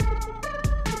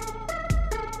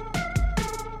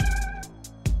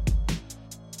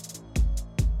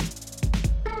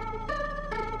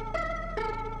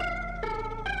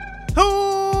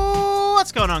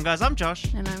going on, guys? I'm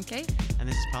Josh. And I'm Kate. And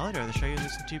this is Palador, the show you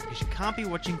listen to because you can't be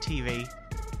watching TV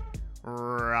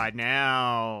right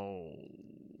now.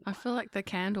 I feel like the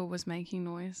candle was making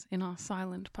noise in our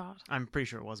silent part. I'm pretty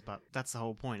sure it was, but that's the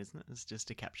whole point, isn't it? It's just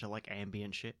to capture, like,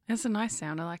 ambient shit. It's a nice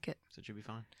sound. I like it. So it should be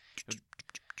fine.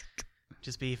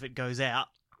 Just be if it goes out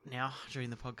now during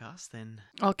the podcast, then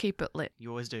I'll keep it lit. you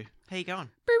always do. How you going?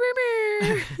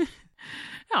 I'm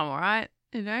all right.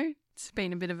 You know, it's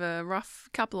been a bit of a rough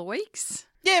couple of weeks.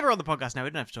 Yeah, we're on the podcast now. We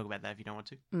don't have to talk about that if you don't want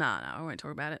to. No, I won't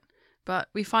talk about it. But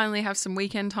we finally have some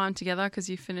weekend time together because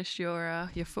you finished your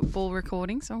football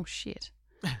recordings. Oh, shit.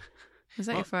 Was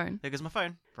that your phone? There goes my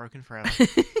phone. Broken forever.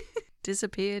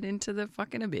 Disappeared into the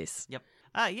fucking abyss. Yep.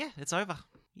 Yeah, it's over.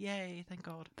 Yay, thank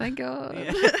God. Thank God.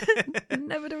 Yeah.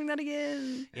 Never doing that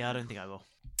again. Yeah, I don't think I will.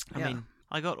 Yeah. I mean,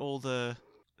 I got all the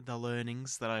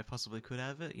learnings that I possibly could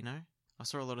out of it, you know? I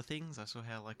saw a lot of things. I saw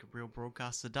how, like, real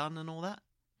broadcasts are done and all that.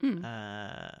 Mm.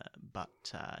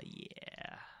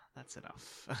 Yeah, that's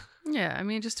enough. Yeah, I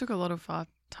mean, it just took a lot of our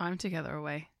time together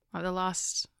away. Like the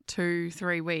last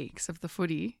 2-3 weeks of the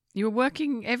footy, you were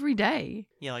working every day.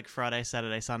 Yeah, like Friday,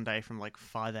 Saturday, Sunday from, like,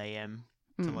 5 a.m.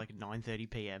 to, like, 9:30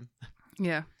 p.m.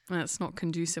 Yeah, and it's not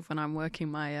conducive when I'm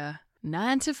working my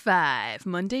 9 to 5,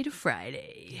 Monday to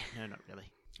Friday. No, not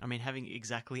really. I mean, having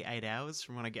exactly 8 hours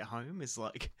from when I get home is,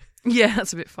 like, Yeah,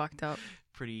 that's a bit fucked up.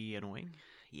 pretty annoying.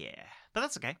 Yeah, but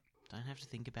that's okay. Don't have to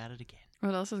think about it again.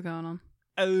 What else is going on?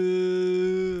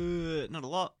 Not a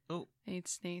lot. Oh, Need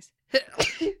to sneeze.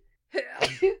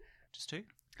 just two.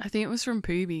 I think it was from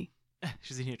Pooby.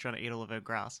 She's in here trying to eat all of her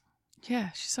grass.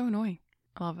 Yeah, she's so annoying.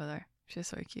 I love her though. She's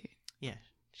so cute. Yeah,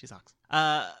 she sucks.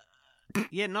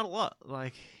 Yeah, not a lot.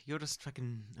 Like, you're just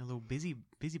fucking a little busy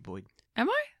boy. Am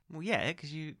I? Well, yeah,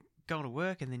 because you go to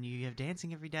work and then you have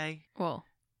dancing every day. Well,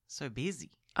 So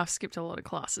busy. I've skipped a lot of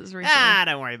classes recently.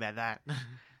 Don't worry about that.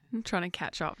 I'm trying to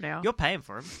catch up now. You're paying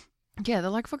for them. Yeah, they're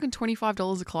like fucking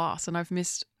 $25 a class, and I've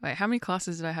missed. Wait, how many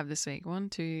classes did I have this week? 1,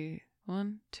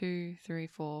 2, 3,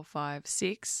 4, 5,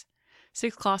 6.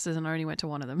 6 classes, and I only went to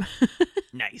one of them.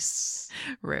 Nice.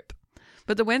 Rip.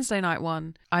 But the Wednesday night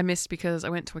one I missed because I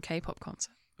went to a K-pop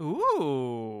concert.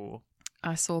 Ooh.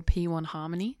 I saw P1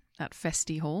 Harmony at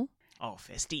Festy Hall. Oh,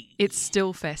 festy. It's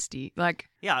still festy. Like,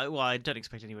 Yeah, well, I don't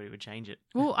expect anybody would change it.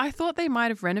 well, I thought they might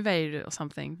have renovated it or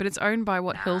something, but it's owned by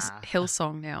what Nah.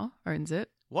 Hillsong now owns it.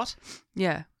 What?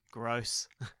 Yeah. Gross.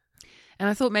 And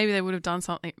I thought maybe they would have done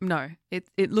something. No,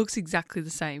 it looks exactly the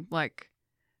same. Like,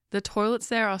 the toilets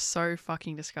there are so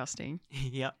fucking disgusting.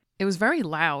 Yep. It was very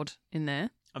loud in there.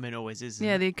 I mean, it always is. Isn't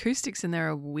Yeah, it? the acoustics in there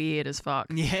are weird as fuck.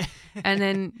 Yeah. And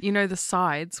then, you know, the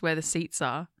sides where the seats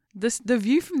are, the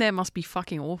view from there must be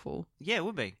fucking awful. Yeah, it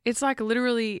would be. It's like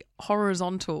literally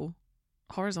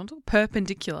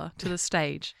perpendicular to the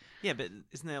stage. Yeah, but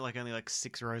isn't there like only like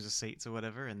 6 rows of seats or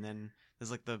whatever, and then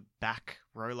there's like the back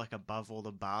row like above all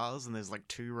the bars, and there's like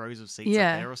 2 rows of seats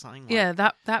Yeah. up there or something? Like, Yeah,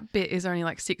 that bit is only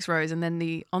like 6 rows, and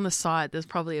then on the side there's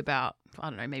probably about, I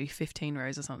don't know, maybe 15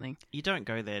 rows or something. You don't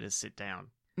go there to sit down.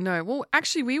 No, well,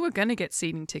 actually we were going to get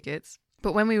seating tickets,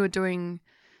 but when we were doing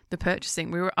the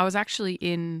purchasing, I was actually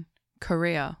in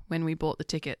Korea when we bought the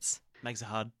tickets. Makes it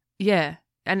hard. Yeah,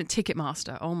 and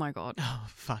Ticketmaster, oh my god. Oh,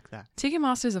 fuck that.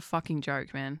 Ticketmaster is a fucking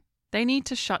joke, man. They need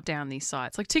to shut down these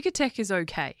sites. Like, Ticketek is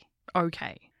okay.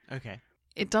 Okay.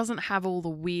 It doesn't have all the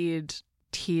weird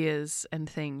tiers and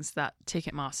things that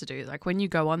Ticketmaster do. Like, when you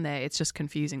go on there, it's just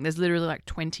confusing. There's literally like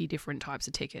 20 different types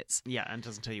of tickets. Yeah, and it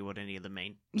doesn't tell you what any of them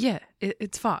mean. Yeah,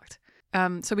 it's fucked.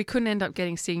 So we couldn't end up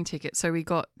getting seating tickets, so we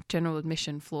got general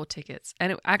admission floor tickets.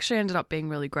 And it actually ended up being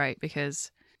really great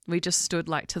because we just stood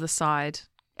like to the side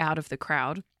out of the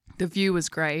crowd. The view was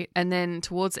great. And then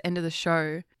towards the end of the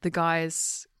show, the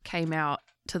guys came out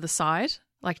to the side,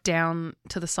 like down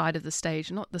to the side of the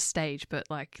stage. Not the stage, but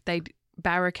like they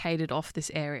barricaded off this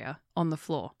area on the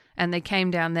floor. And they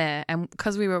came down there, and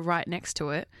because we were right next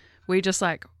to it, we just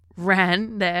like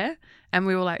ran there, and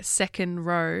we were like second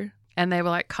row. And they were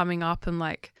like coming up and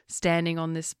like standing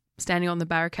on the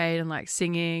barricade and like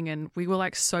singing, and we were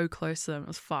like so close to them. It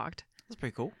was fucked. That's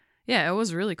pretty cool. Yeah, it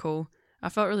was really cool. I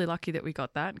felt really lucky that we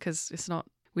got that because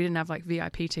we didn't have like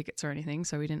VIP tickets or anything,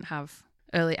 so we didn't have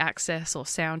early access or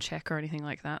sound check or anything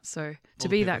like that. So to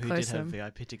be that close to them. Who did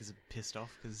have VIP tickets are pissed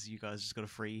off because you guys just got a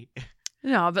free.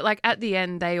 No, but like at the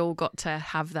end, they all got to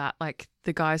have that. Like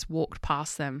the guys walked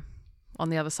past them on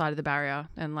the other side of the barrier,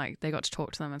 and like they got to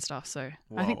talk to them and stuff. So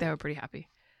I think they were pretty happy.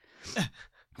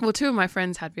 Well, 2 of my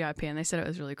friends had VIP, and they said it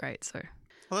was really great. So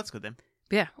Well, that's good then.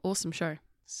 yeah, awesome show.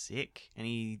 Sick.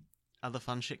 Any other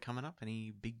fun shit coming up?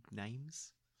 Any big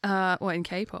names? What, in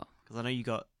K-pop? Because I know you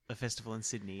got a festival in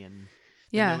Sydney, and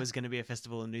Yeah. there was going to be a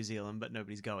festival in New Zealand, but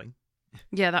nobody's going.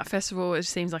 Yeah, that festival, it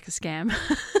seems like a scam.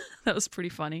 That was pretty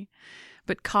funny.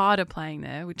 But Card are playing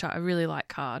there, which I really like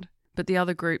Card. But the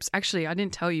other groups, actually, I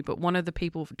didn't tell you, but one of the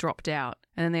people dropped out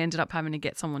and then they ended up having to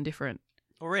get someone different.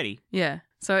 Already? Yeah.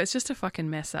 So it's just a fucking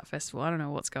mess, that festival. I don't know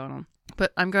what's going on.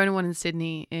 But I'm going to one in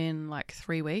Sydney in like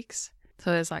 3 weeks.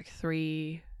 So there's like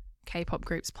 3 K-pop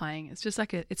groups playing. It's just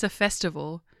like it's a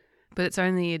festival, but it's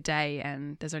only a day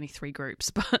and there's only 3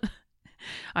 groups. But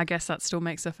I guess that still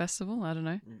makes a festival. I don't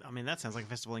know. I mean, that sounds like a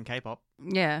festival in K-pop.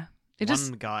 Yeah.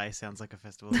 One guy sounds like a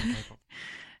festival in K-pop.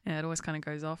 Yeah, it always kind of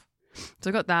goes off. So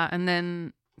I got that, and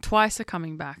then Twice are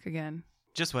coming back again.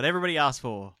 Just what everybody asked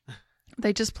for.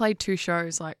 They just played 2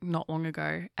 shows like not long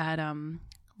ago at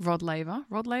Rod Laver.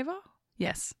 Rod Laver?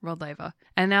 Yes, Rod Laver.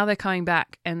 And now they're coming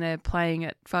back and they're playing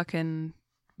at fucking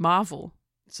Marvel.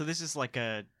 So this is like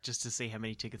just to see how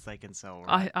many tickets they can sell,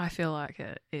 right? I feel like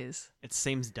it is. It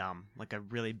seems dumb, like a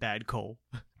really bad call.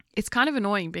 It's kind of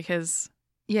annoying because,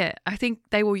 yeah, I think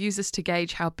they will use this to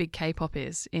gauge how big K-pop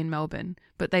is in Melbourne.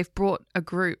 But they've brought a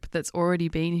group that's already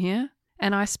been here.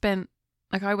 And I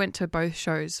went to both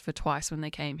shows for Twice when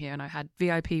they came here and I had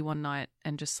VIP one night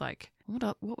and just like,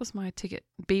 what was my ticket?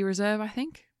 B Reserve, I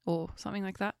think, or something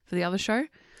like that for the other show.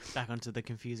 Back onto the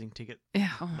confusing ticket.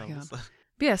 Yeah, oh my levels. God.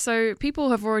 But yeah, so people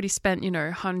have already spent,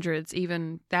 hundreds,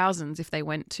 even thousands if they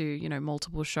went to,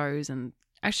 multiple shows. And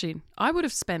actually, I would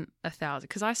have spent 1,000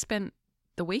 because I spent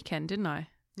the weekend, didn't I?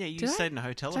 Yeah, you Did I? stayed in a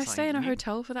hotel or Did I something. stay in a didn't you?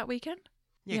 hotel for that weekend?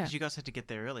 Yeah, Yeah. because you guys had to get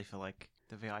there early for like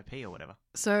the VIP or whatever.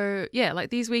 So yeah, like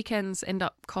these weekends end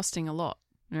up costing a lot,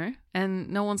 and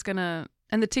no one's gonna.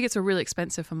 And the tickets are really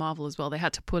expensive for Marvel as well. They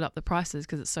had to put up the prices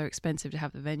because it's so expensive to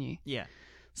have the venue. Yeah.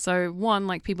 So 1,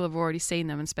 like people have already seen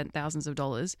them and spent thousands of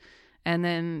dollars, and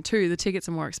then 2, the tickets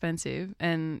are more expensive,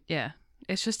 and yeah,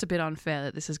 it's just a bit unfair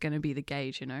that this is going to be the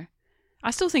gauge.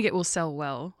 I still think it will sell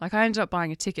well. Like I ended up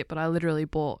buying a ticket, but I literally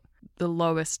bought the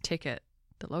lowest ticket.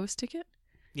 The lowest ticket?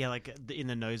 Yeah, like in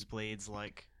the nosebleeds,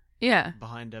 like Yeah.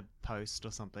 behind a post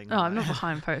or something. Oh, I'm not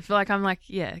behind post. But I'm like,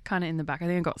 yeah, kind of in the back. I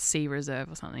think I got C Reserve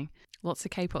or something. Lots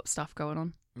of K-pop stuff going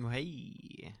on.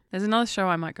 Hey. There's another show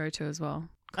I might go to as well.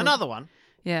 Another one?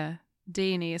 Yeah.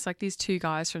 D&E. It's like these 2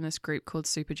 guys from this group called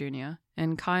Super Junior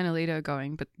and Kai and Alita are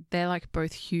going, but they're like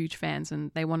both huge fans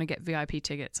and they want to get VIP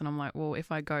tickets. And I'm like, well,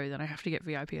 if I go, then I have to get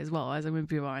VIP as well, as I would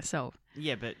be by myself.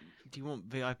 Yeah, but do you want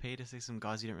VIP to see some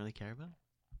guys you don't really care about?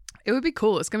 It would be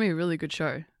cool. It's going to be a really good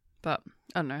show. But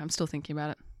I don't know. I'm still thinking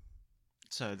about it.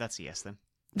 So that's a yes then.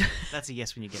 That's a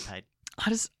yes when you get paid. I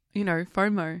just,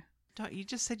 FOMO. You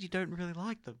just said you don't really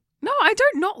like them. No, I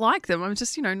don't not like them. I'm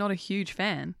just, not a huge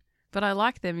fan. But I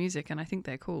like their music and I think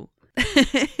they're cool.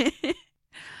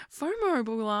 FOMO,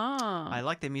 Bula. I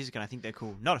like their music and I think they're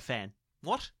cool. Not a fan.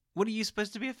 What? What are you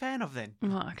supposed to be a fan of then?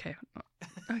 Oh, okay.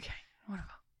 Okay, whatever.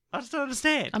 I just don't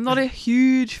understand. I'm not a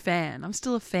huge fan. I'm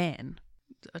still a fan.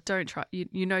 Don't try.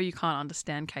 You know you can't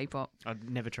understand K-pop. I've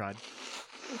never tried.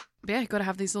 But yeah, got to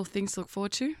have these little things to look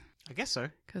forward to I guess so.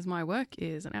 because my work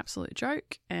is an absolute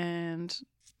joke and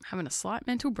having a slight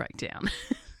mental breakdown.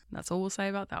 That's all we'll say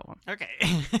about that one. Okay.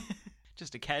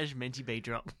 Just a cash Menti B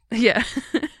drop. Yeah.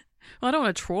 Well, I don't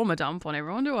want to trauma dump on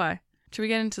everyone, do I? Should we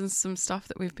get into some stuff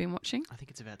that we've been watching? I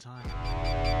think it's about time.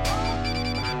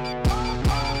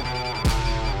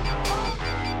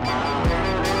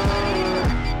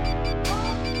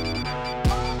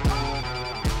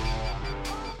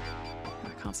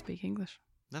 I can't speak English.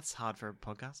 That's hard for a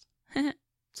podcast.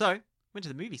 So, went to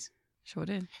the movies Sure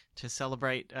did. to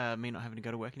celebrate me not having to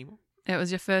go to work anymore. It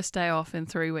was your first day off in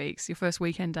 3 weeks. Your first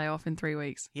weekend day off in 3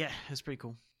 weeks. Yeah, it was pretty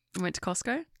cool. We went to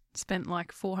Costco. Spent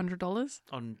like $400.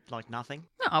 On like nothing,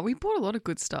 No, we bought a lot of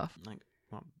good stuff. like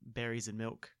berries and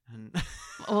milk, and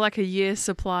Or like a year's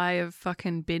supply of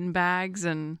fucking bin bags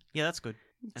and yeah, that's good.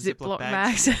 And Ziploc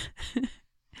bags.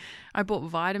 I bought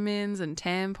vitamins and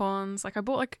tampons. Like I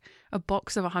bought like a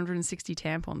box of 160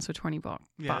 tampons for $20.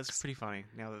 Yeah, that's pretty funny.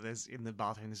 Now that there's in the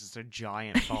bathroom, there's just a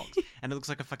giant box, and it looks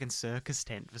like a fucking circus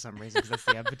tent for some reason because that's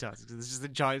the advertising. There's just a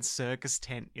giant circus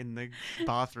tent in the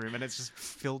bathroom, and it's just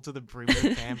filled to the brim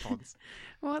with tampons.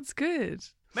 Well, that's good.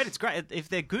 Mate, it's great if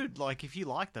they're good. Like if you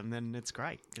like them, then it's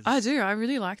great. 'Cause I do. I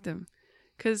really like them.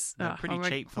 Because They're pretty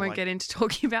cheap for, I won't like- get into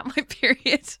talking about my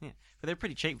period. Yeah, but they're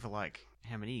pretty cheap for like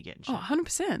how many you get. And Oh,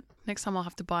 shit. 100%. Next time I'll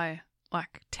have to buy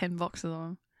like 10 boxes of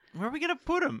them. Where are we gonna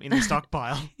put them in the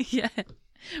stockpile? Yeah.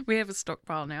 We have a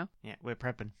stockpile now. Yeah, we're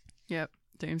prepping. Yep.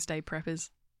 Doomsday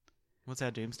preppers. What's our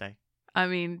doomsday? I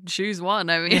mean, choose one.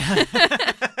 I mean,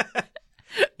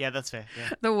 Yeah, that's fair. Yeah,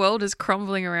 the world is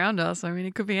crumbling around us. I mean,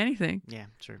 it could be anything. yeah,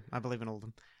 true. I believe in all of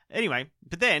them. Anyway,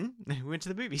 but then we went to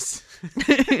the movies.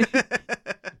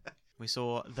 We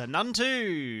saw The Nun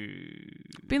 2.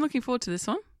 Been looking forward to this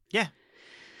one. Yeah,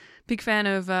 Big fan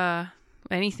of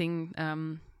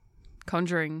anything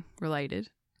Conjuring related.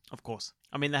 Of course.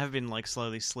 I mean, they have been like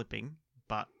slowly slipping,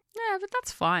 but Yeah, but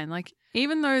that's fine. Like,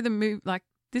 even though the movie, like,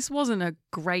 this wasn't a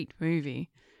great movie,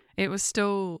 it was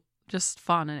still just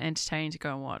fun and entertaining to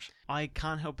go and watch. I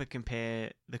can't help but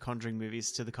compare the Conjuring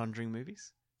movies to the Conjuring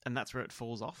movies, and that's where it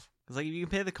falls off. Because like, if you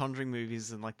compare the Conjuring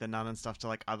movies and like the Nun and stuff to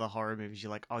like other horror movies, you're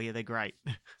like, oh yeah, they're great.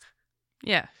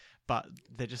 Yeah. But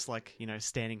they're just like, you know,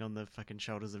 standing on the fucking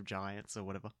shoulders of giants or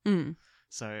whatever. Mm.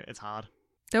 So it's hard.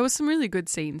 There was some really good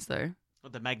scenes, though.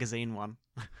 The magazine one.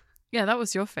 Yeah, that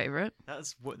was your favourite.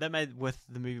 That made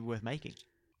the movie worth making.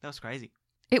 That was crazy.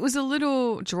 It was a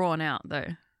little drawn out, though.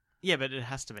 Yeah, but it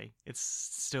has to be. It's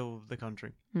still The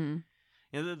Conjuring. Mm.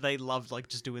 You know, they loved like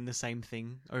just doing the same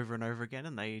thing over and over again,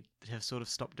 and they have sort of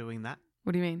stopped doing that.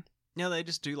 What do you mean? You know, they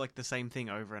just do like the same thing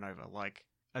over and over, like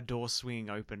a door swinging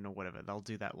open or whatever. They'll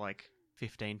do that like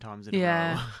 15 times in a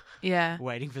row, Yeah.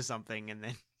 waiting for something, and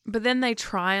then But then they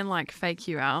try and like fake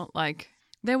you out. Like,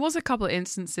 there was a couple of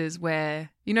instances where,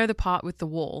 you know, the part with the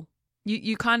wall,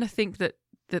 you kind of think that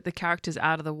the character's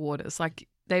out of the waters. Like,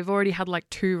 they've already had like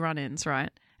 2 run-ins, right?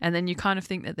 And then you kind of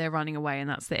think that they're running away and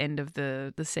that's the end of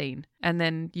the scene. And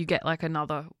then you get like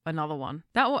another one.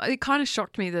 It kind of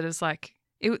shocked me that it's like,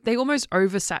 they almost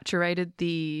oversaturated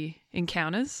the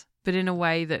encounters, but in a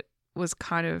way that was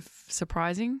kind of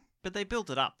surprising. but they built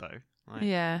it up though. Like,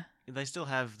 Yeah. they still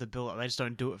have the build up. They just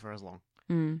don't do it for as long.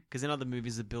 Mm. Because in other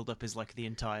movies, the build up is like the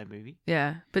entire movie.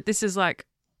 Yeah. But this is like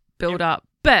build up,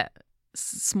 but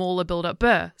smaller build up,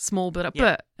 small build up,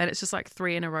 Yeah. and it's just like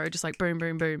 3 in a row, just like boom,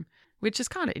 boom, boom, which is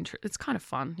kind of it's kind of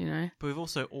fun, you know. But we've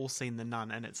also all seen The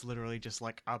Nun, and it's literally just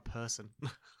like a person.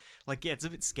 Like, yeah, it's a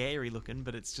bit scary looking,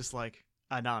 but it's just like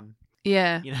a nun,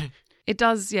 Yeah. you know? It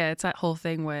does, yeah. It's that whole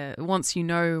thing where once you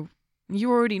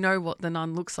already know what the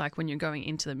nun looks like when you're going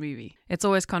into the movie. It's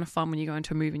always kind of fun when you go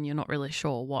into a movie and you're not really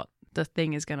sure what the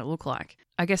thing is going to look like.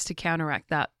 I guess to counteract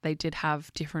that, they did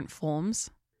have different forms.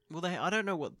 Well, I don't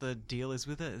know what the deal is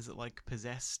with it. Is it like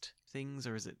possessed things,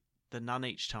 or is it the nun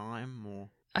each time, or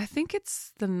I think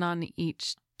it's the nun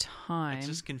each time. it's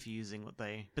just confusing what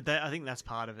they. But I think that's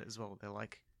part of it as well. They're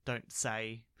like, don't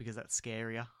say because that's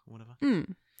scarier, or whatever.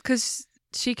 Because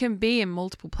she can be in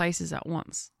multiple places at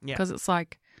once. Yeah. Because it's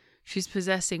like she's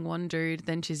possessing one dude,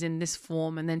 then she's in this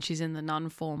form, and then she's in the nun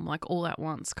form, like all at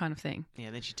once kind of thing. Yeah,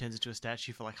 and then she turns into a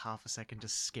statue for like half a second to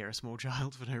scare a small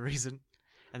child for no reason.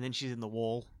 And then she's in the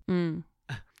wall.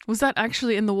 Was that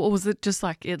actually in the wall? Was it just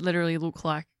like it literally looked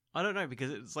like? I don't know,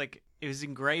 because it's like it was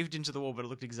engraved into the wall, but it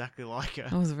looked exactly like her.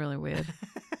 That was really weird.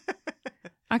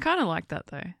 I kind of like that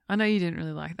though. I know you didn't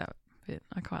really like that bit.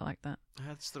 I quite like that.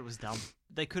 I just thought it was dumb.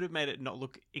 They could have made it not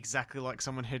look exactly like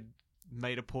someone had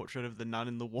made a portrait of the nun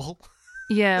in the wall.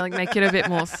 Yeah, like make it a bit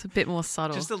more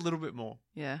subtle. Just a little bit more.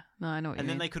 Yeah, no, I know what you And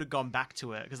then mean. they could have gone back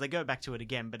to it, because they go back to it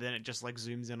again, but then it just like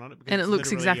zooms in on it. Because And it it's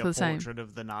looks literally exactly a the same. portrait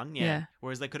of the nun, yeah. Yeah.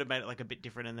 Whereas they could have made it like a bit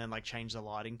different and then like change the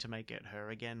lighting to make it her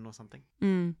again or something.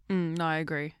 No, I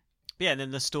agree. But yeah, and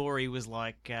then the story was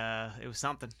like, it was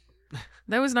something.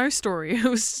 There was no story. It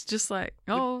was just like,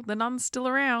 oh, the nun's still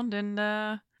around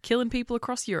and killing people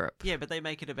across Europe. Yeah, but they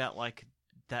make it about like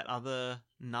that other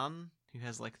nun who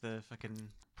has like the fucking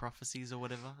prophecies or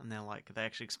whatever, and they're like, they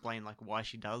actually explain like why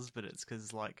she does, but it's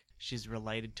because like she's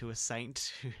related to a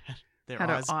saint who had their Had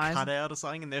her eyes eyes. cut out or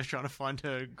something, and they're trying to find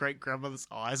her great grandmother's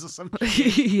eyes or something.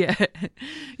 Yeah.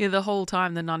 Yeah, the whole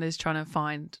time the nun is trying to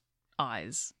find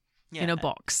eyes Yeah, in a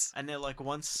box. and they're like,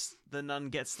 once the nun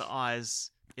gets the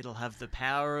eyes, it'll have the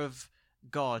power of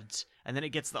God, and then it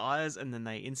gets the eyes, and then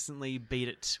they instantly beat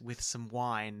it with some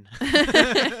wine.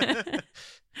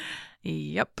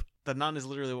 Yep. The nun is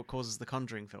literally what causes the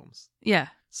Conjuring films. Yeah.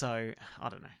 So, I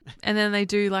don't know. And then they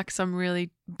do like some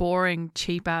really boring,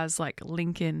 cheap as like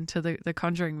link in to the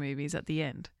Conjuring movies at the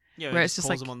end. Yeah, Where it it's just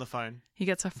calls like- them on the phone. He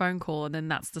gets a phone call and then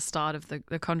that's the start of the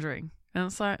Conjuring. And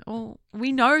it's like, well,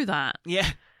 we know that. Yeah.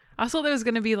 I thought there was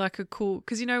going to be like a cool,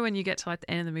 because you know when you get to like the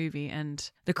end of the movie and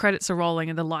the credits are rolling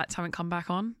and the lights haven't come back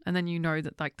on, and then you know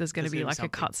that like there's going to There's be gonna like be a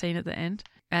cut scene at the end,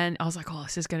 and I was like, oh,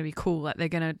 this is going to be cool. Like they're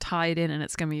going to tie it in and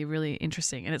it's going to be really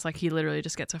interesting. And it's like he literally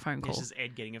just gets a phone call, It's just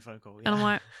Ed getting a phone call. and I'm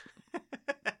like,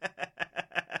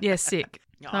 yeah, sick.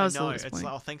 Yeah, That I was a know. little It's disappointing.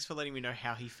 like, oh, thanks for letting me know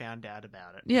how he found out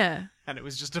about it. Yeah, And it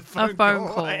was just a phone phone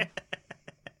call. call.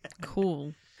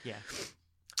 cool. Yeah.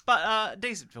 But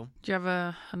decent film. Do you have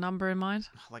a number in mind?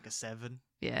 Like a 7.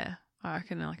 Yeah, I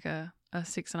reckon like a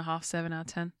 6.5, 7 out of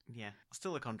 10. Yeah.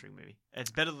 Still a Conjuring movie.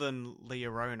 It's better than La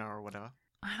Llorona or whatever.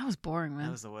 That was boring, man.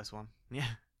 That was the worst one. Yeah.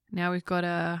 Now we've got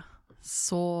a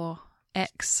Saw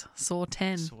X, Saw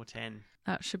 10. Saw 10.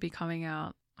 That should be coming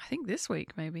out, I think, this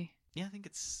week, maybe. Yeah, I think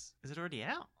it's... Is it already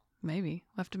out? Maybe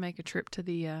we'll have to make a trip to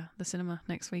the cinema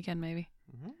next weekend. Maybe.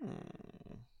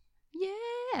 Ooh.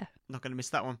 Yeah. Not going to miss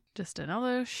that one. Just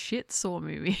another shit Saw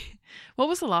movie. What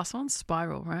was the last one?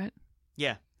 Spiral, right?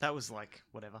 Yeah, that was like,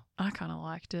 whatever. I kind of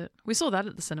liked it. We saw that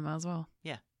at the cinema as well.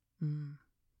 Yeah. Mm.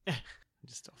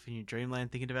 Just off in your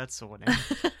dreamland thinking about Saw now.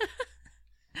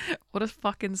 What a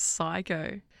fucking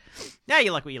psycho. Yeah,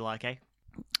 you like what you like, eh?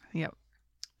 Yep.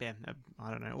 Yeah, I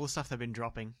don't know. All the stuff they've been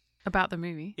dropping. About the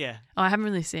movie? Yeah. Oh, I haven't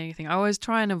really seen anything. I always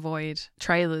try and avoid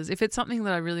trailers. If it's something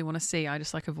that I really want to see, I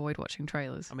just like avoid watching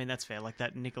trailers. I mean, that's fair. Like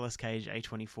that Nicolas Cage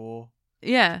A24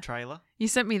 Yeah. trailer. You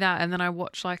sent me that, and then I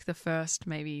watched like the first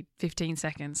maybe 15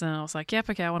 seconds, and I was like, yep,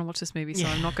 okay, I want to watch this movie, so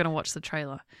Yeah. I'm not going to watch the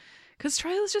trailer. Because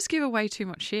trailers just give away too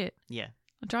much shit. Yeah.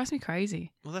 It drives me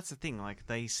crazy. Well, that's the thing. Like,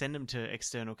 they send them to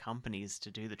external companies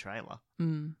to do the trailer.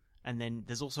 Mm. And then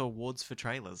there's also awards for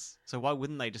trailers. So why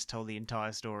wouldn't they just tell the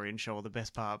entire story and show all the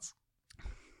best parts?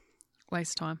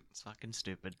 Waste time. It's fucking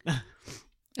stupid.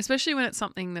 Especially when it's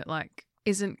something that like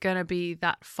isn't going to be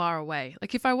that far away.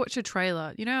 Like if I watch a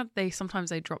trailer, you know, sometimes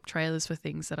they drop trailers for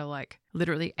things that are like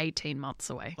literally 18 months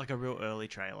away. Like a real early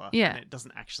trailer. Yeah. And it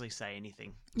doesn't actually say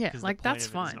anything. Yeah, 'Cause like the point that's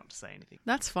of it is fine. not to say anything.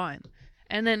 That's fine.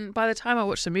 And then by the time I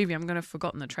watch the movie, I'm going to have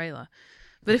forgotten the trailer.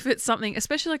 But if it's something,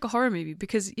 especially like a horror movie,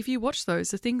 because if you watch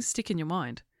those, the things stick in your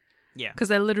mind. Yeah. Because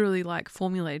they're literally like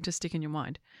formulated to stick in your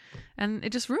mind. And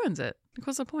it just ruins it.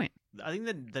 What's the point? I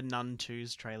think the Nun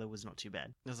 2's trailer was not too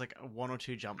bad. There was like one or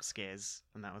two jump scares,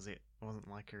 and that was it. It wasn't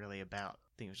like really about.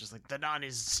 I think it was just like the Nun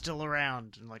is still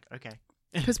around, and like okay.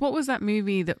 Because what was that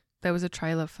movie that there was a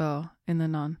trailer for in The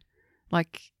Nun?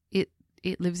 Like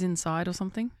it lives inside or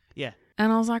something? Yeah.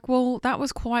 And I was like, well, that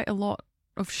was quite a lot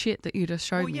of shit that you just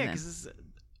showed Well, me yeah, then. because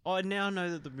I now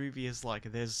know that the movie is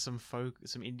like there's some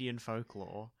Indian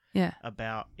folklore Yeah.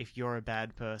 about if you're a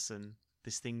bad person,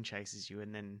 this thing chases you,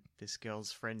 and then this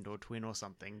girl's friend or twin or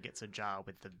something gets a jar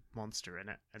with the monster in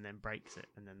it, and then breaks it,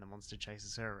 and then the monster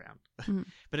chases her around. Mm.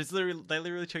 But it's literally they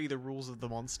literally tell you the rules of the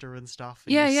monster and stuff.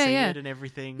 And Yeah, you yeah, see yeah. it and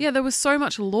everything. Yeah, there was so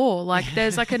much lore. Like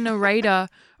there's like a narrator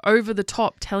over the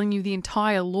top telling you the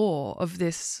entire lore of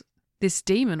this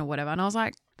demon or whatever. And I was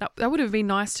like, that would have been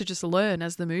nice to just learn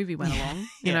as the movie went along,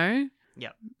 you know?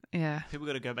 Yep. Yeah. People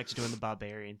got to go back to doing the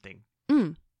barbarian thing,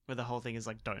 Mm. where the whole thing is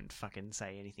like, don't fucking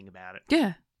say anything about it.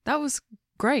 Yeah. That was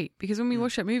great because when we Mm.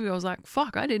 watched that movie, I was like,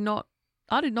 fuck, I did not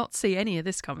see any of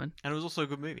this coming. And it was also a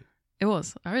good movie. It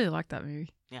was. I really liked that movie.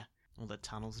 All the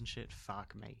tunnels and shit.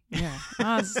 Fuck me. Yeah.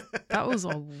 That was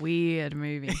a weird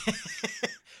movie.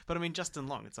 But I mean, Justin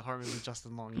Long. It's a horror movie with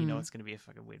Justin Long. You know Mm. it's going to be a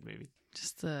fucking weird movie.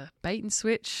 Just the bait and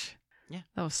switch. Yeah.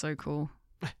 That was so cool.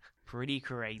 Pretty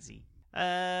crazy.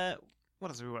 What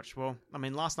else have we watched? Well, I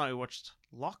mean, last night we watched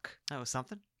Locke. That was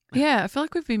something. Yeah, I feel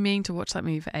like we've been meaning to watch that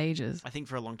movie for ages. I think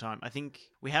for a long time. I think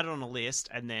we had it on a list,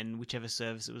 and then whichever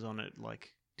service it was on, it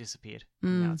like disappeared. Mm.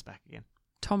 And now it's back again.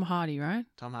 Tom Hardy, right?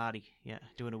 Tom Hardy, yeah,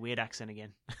 doing a weird accent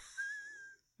again.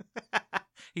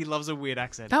 He loves a weird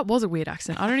accent. That was a weird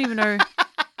accent. I don't even know.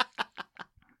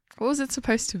 What was it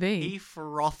supposed to He be?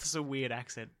 froths a weird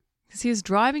accent. Because he was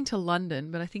driving to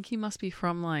London, but I think he must be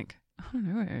from like, I don't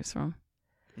know where he's from.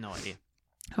 No idea.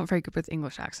 I'm not very good with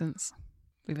English accents,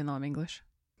 even though I'm English.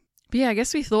 But yeah, I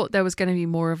guess we thought there was going to be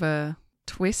more of a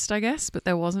twist, I guess, but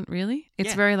there wasn't really. It's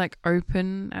Yeah. very like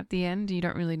open at the end. You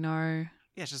don't really know.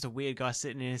 Yeah, it's just a weird guy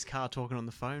sitting in his car talking on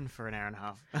the phone for an hour and a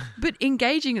half. But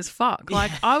engaging as fuck.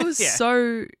 Like I was Yeah.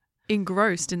 so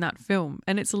engrossed in that film.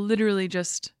 And it's literally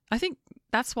just, I think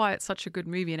that's why it's such a good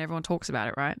movie and everyone talks about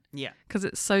it, right? Yeah. Because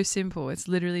it's so simple. It's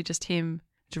literally just him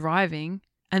driving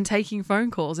and taking phone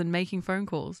calls and making phone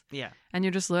calls. Yeah. And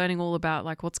you're just learning all about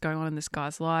like what's going on in this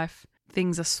guy's life.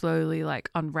 Things are slowly like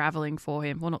unraveling for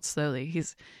him. Well, not slowly.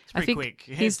 It's I pretty think quick.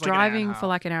 He's It's like an hour and a driving half. for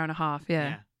like an hour and a half. Yeah.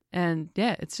 Yeah. And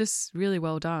yeah, it's just really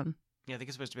well done. Yeah, I think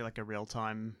it's supposed to be like a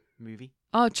real-time movie.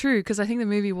 Oh, true. Because I think the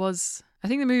movie was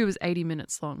 80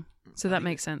 minutes long. So I that think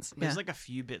makes sense. Yeah. There's like a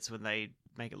few bits when they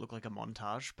make it look like a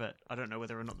montage, but I don't know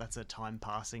whether or not that's a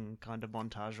time-passing kind of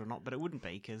montage or not, but it wouldn't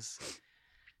be because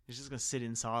he's just going to sit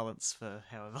in silence for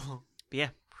however long. But yeah,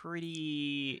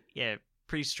 pretty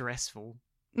stressful.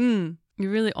 You're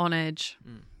really on edge.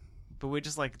 But we're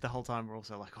just like, the whole time we're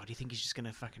also like, oh, do you think he's just going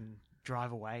to fucking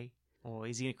drive away? Or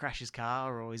is he going to crash his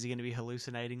car? Or is he going to be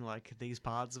hallucinating like these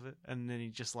parts of it? And then he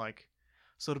just like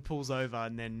sort of pulls over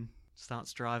and then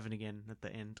starts driving again at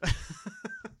the end.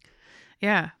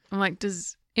 Yeah. I'm like,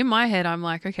 in my head, I'm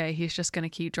like, okay, he's just going to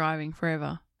keep driving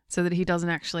forever so that he doesn't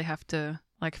actually have to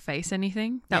like face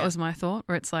anything. That Yeah. was my thought,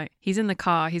 where it's like, he's in the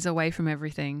car, he's away from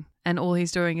everything. And all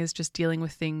he's doing is just dealing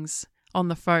with things on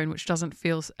the phone, which doesn't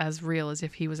feel as real as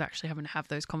if he was actually having to have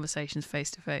those conversations face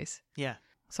to face. Yeah.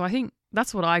 So I think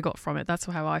That's what I got from it. That's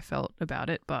how I felt about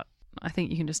it. But I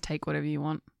think you can just take whatever you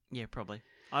want. Yeah, probably.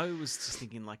 I was just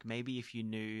thinking, like, maybe if you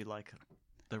knew, like,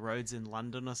 the roads in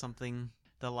London or something,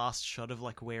 the last shot of,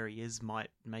 like, where he is might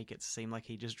make it seem like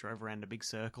he just drove around a big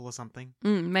circle or something.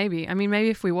 Maybe. I mean, maybe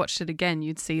if we watched it again,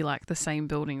 you'd see, like, the same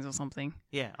buildings or something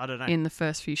Yeah, I don't know. in the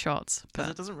first few shots. Because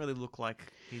But it doesn't really look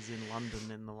like he's in London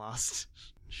in the last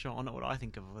shot. Not what I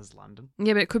think of as London.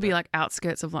 yeah, but it could be, But- like,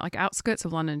 outskirts of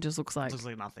London just looks It like... looks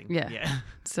like nothing. Yeah. Yeah.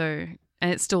 So,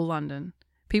 and it's still London.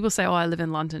 People say, oh, I live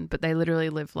in London, but they literally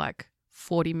live, like,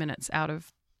 40 minutes out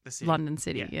of The city. London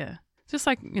City. Yeah. Just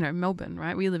like, Melbourne,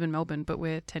 right? We live in Melbourne, but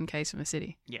we're 10 k's from the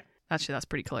city. Yeah. Actually, that's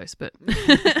pretty close, but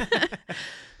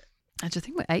I just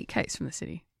think we're 8 k's from the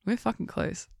city. We're fucking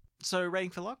close. So, rating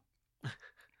for luck?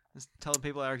 Just telling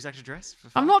people our exact address for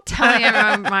I'm fun? not telling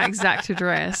everyone my exact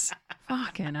address.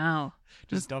 Fucking hell.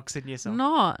 Just doxing yourself.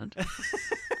 Not.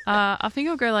 I think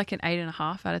I'll go like an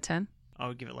 8.5 out of 10. I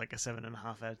would give it like a 7.5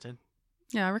 out of 10.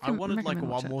 Yeah, I I reckon. wanted like recommend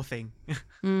watch one more thing.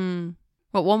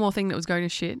 What, one more thing that was going to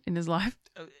shit in his life?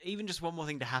 Even just one more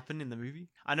thing to happen in the movie.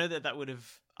 I know that would have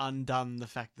undone the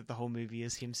fact that the whole movie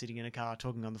is him sitting in a car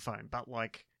talking on the phone, but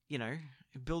like,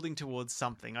 building towards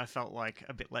something, I felt like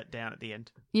a bit let down at the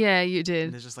end. Yeah, you And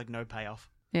did. there's just like no payoff.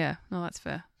 Yeah, no, that's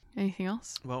fair. Anything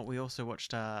else? Well, we also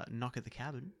watched Knock at the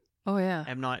Cabin, Oh, yeah.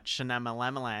 M. Night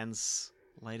Shyamalan's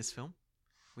latest film,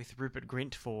 with Rupert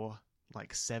Grint for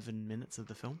like 7 minutes of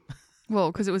the film. Well,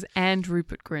 because it was and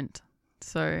Rupert Grint.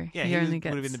 So Yeah, he he only would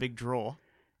gets... have been the big draw,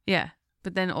 Yeah,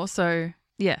 but then also...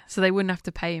 Yeah, so they wouldn't have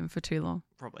to pay him for too long.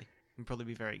 probably. It'd probably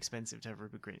be very expensive to have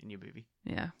Rupert Grint in your movie.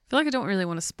 Yeah. I feel like I don't really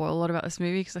want to spoil a lot about this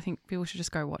movie because I think people should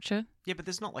just go watch it. Yeah, but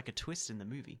there's not like a twist in the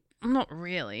movie. Not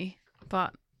really,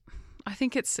 but I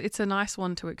think it's a nice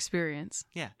one to experience.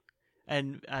 Yeah.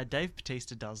 And Dave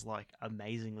Bautista does like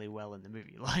amazingly well in the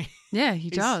movie. Like, Yeah, he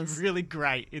he's does. really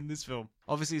great in this film.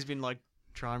 Obviously, he's been like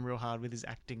trying real hard with his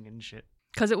acting and shit.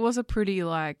 Because it was a pretty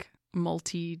like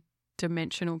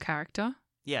multi-dimensional character.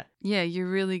 Yeah. Yeah, you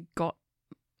really got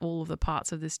all of the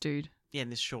parts of this dude. Yeah, in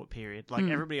this short period. Like,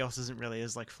 everybody else isn't really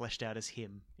as like fleshed out as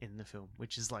him in the film,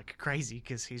 which is like crazy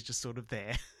because he's just sort of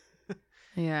there.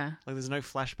 Yeah. Like, there's no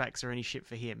flashbacks or any shit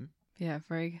for him. Yeah,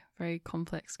 very, very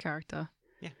complex character.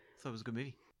 Yeah, thought it was a good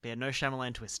movie. But yeah, no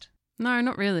Shyamalan twist. No,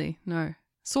 not really. No.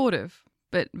 Sort of,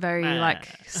 but very like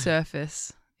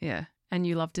surface. Yeah. And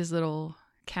you loved his little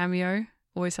cameo.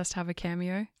 Always has to have a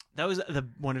cameo. That was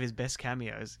one of his best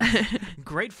cameos.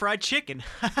 Great fried chicken.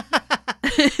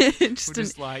 Just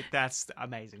Just like, that's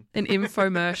amazing. an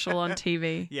infomercial on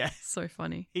TV. Yeah. So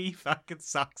funny. He fucking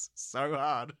sucks so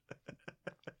hard.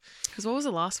 Because what was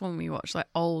the last one we watched? Like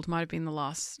Old might have been the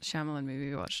last Shyamalan movie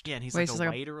we watched. Yeah, and he's Where like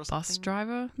a waiter or something. bus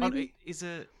driver, Oh, maybe? is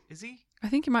he? I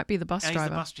think he might be the bus Yeah, he's the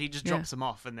driver. bus. He just Yeah. drops him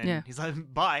off, and then Yeah. he's like,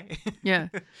 "Bye." Yeah.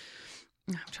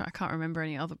 I can't remember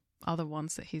any other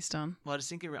ones that he's done. Well, I just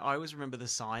think I always remember the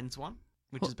Signs one,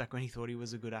 which is back when he thought he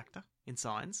was a good actor in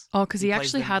Signs. Oh, because he plays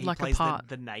actually had he like a plays part.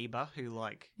 The neighbor who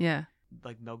like Yeah,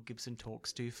 Mel Gibson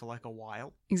talks to for like a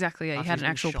while. exactly. Yeah, he after had he's an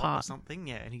been actual shot or part. something.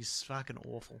 Yeah, and he's fucking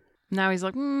awful. Now he's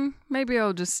like, maybe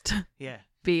I'll just Yeah,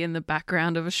 be in the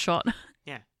background of a shot.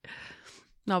 yeah.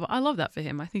 No, but I love that for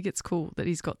him. I think it's cool that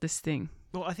he's got this thing.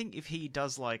 Well, I think if he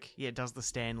does does the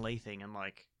Stan Lee thing and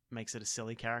like makes it a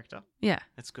silly character, Yeah.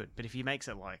 that's good. But if he makes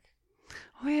it like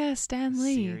Oh yeah, a Stan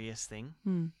Lee. serious thing,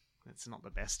 that's not the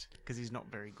best because he's not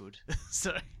very good.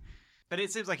 So, but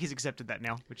it seems like he's accepted that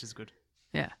now, which is good.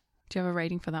 Yeah. Do you have a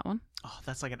rating for that one? Oh,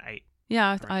 that's like an 8.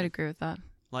 Yeah, reckon. I'd agree with that.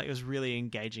 Like, it was really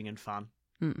engaging and fun.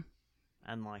 Mm.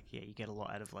 And like, yeah, you get a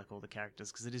lot out of like all the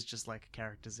characters because it is just like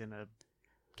characters in a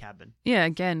cabin. Yeah,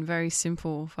 again, very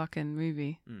simple fucking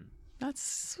movie. Mm.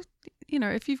 That's,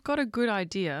 if you've got a good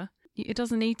idea, it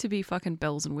doesn't need to be fucking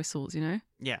bells and whistles,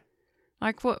 Yeah.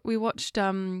 Like what we watched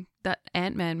that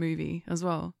Ant-Man movie as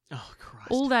well. Oh Christ.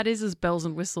 All that is bells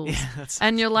and whistles. Yeah, that's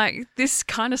And you're like, this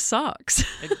kind of sucks.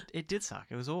 it did suck.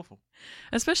 It was awful.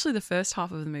 Especially the first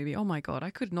half of the movie. Oh my God,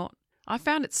 I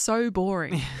found it so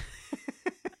boring.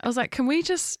 I was like, can we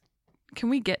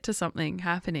get to something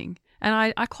happening?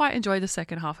 And I quite enjoyed the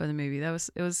second half of the movie. It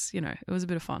was a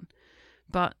bit of fun.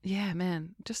 But yeah,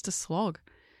 man, just a slog.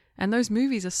 And those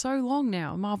movies are so long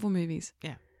now, Marvel movies.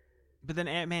 Yeah. But then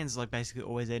Ant-Man's like basically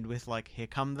always end with like, here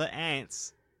come the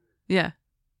ants. Yeah.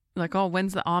 Like, oh,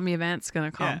 when's the army of ants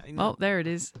going to come? Yeah, Oh, there it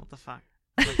is. What the fuck?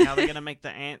 Like, how are they going to make the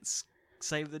ants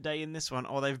save the day in this one?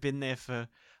 Oh, they've been there for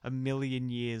 1,000,000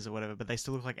 years or whatever, but they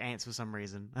still look like ants for some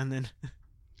reason. And then,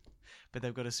 but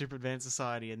they've got a super advanced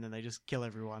society and then they just kill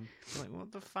everyone. You're like,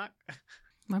 what the fuck?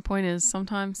 My point is,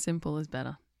 sometimes simple is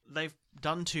better. they've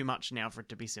done too much now for it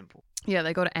to be simple. Yeah,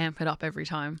 they got to amp it up every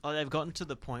time. Oh, they've gotten to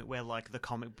the point where like the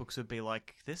comic books would be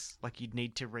like this. Like you'd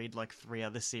need to read like 3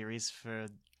 other series for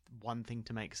one thing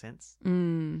to make sense.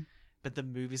 Mm. But the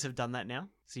movies have done that now.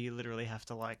 So you literally have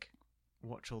to like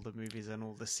watch all the movies and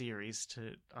all the series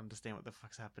to understand what the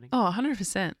fuck's happening. Oh,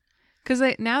 100%. Because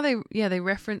they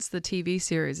reference the TV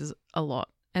series a lot,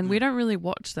 and we don't really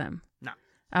watch them. No.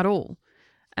 At all.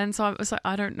 And so I was like,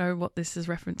 I don't know what this is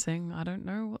referencing. I don't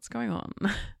know what's going on.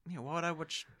 Yeah, why would I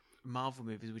watch Marvel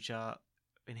movies which are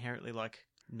inherently like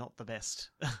not the best,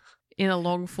 In a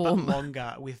long but form.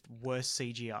 longer with worse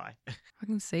CGI?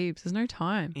 Fucking Siebes, there's no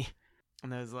time. Yeah.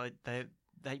 And there was like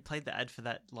they played the ad for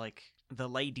that like the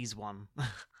ladies one. I'm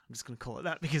just gonna call it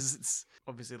that because it's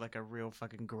obviously like a real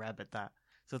fucking grab at that.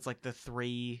 So it's like the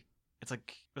 3. It's like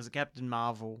it was a Captain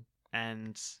Marvel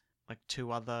and like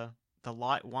 2 other. The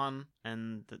light one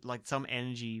and like some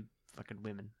energy fucking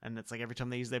women. And it's like every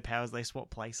time they use their powers, they swap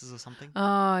places or something.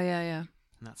 Oh, yeah.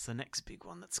 And that's the next big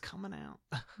one that's coming out.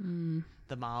 Mm.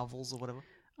 The Marvels or whatever.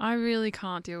 I really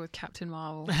can't deal with Captain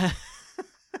Marvel.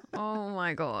 Oh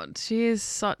my god. She is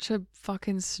such a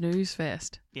fucking snooze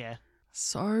fest. Yeah.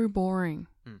 So boring.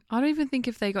 Mm. I don't even think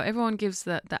if they got... Everyone gives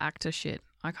the actor shit.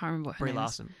 I can't remember what her Brie name is.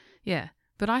 Larson. Yeah.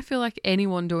 But I feel like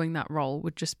anyone doing that role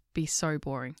would just be so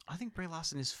boring. I think Brie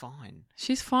Larson is fine.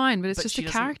 She's fine, but it's But just she the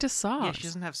doesn't- character sucks. Yeah, she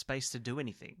doesn't have space to do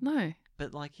anything. No.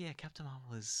 But like, yeah, Captain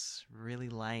Marvel is really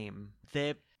lame.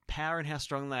 Their power and how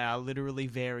strong they are literally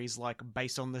varies like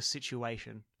based on the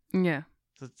situation. Yeah.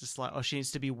 So it's just like, oh, she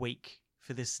needs to be weak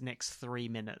for this next 3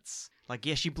 minutes. Like,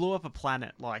 yeah, she blew up a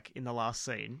planet like in the last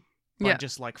scene by Yeah.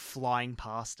 just like flying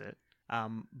past it.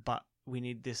 But we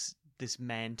need this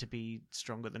man to be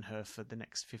stronger than her for the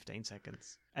next 15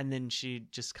 seconds. And then she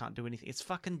just can't do anything. It's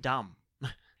fucking dumb.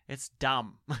 It's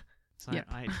dumb. So Yep.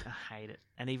 I hate it.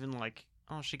 And even like,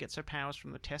 oh, she gets her powers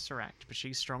from the Tesseract, but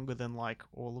she's stronger than like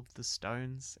all of the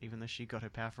stones, even though she got her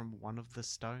power from one of the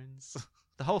stones.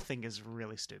 The whole thing is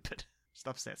really stupid. Just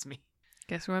upsets me.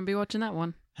 Guess we won't be watching that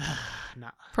one.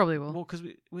 Nah. Probably will. Well, because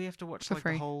we have to watch For like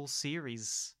free. the whole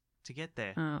series to get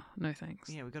there. Oh, no thanks.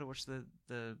 Yeah, we got to watch the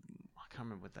I can't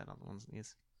remember what that other one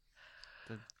is.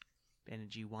 The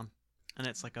energy one, and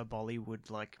it's like a Bollywood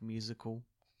like musical.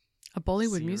 A Bollywood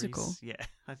series. musical? Yeah,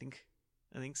 I think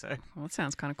so. Well, that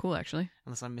sounds kind of cool, actually.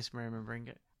 Unless I'm misremembering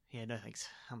it. Yeah, no thanks.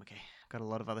 I'm okay. Got a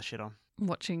lot of other shit on.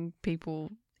 Watching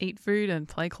people eat food and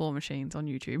play claw machines on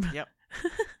YouTube. Yep. I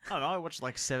don't know. I watched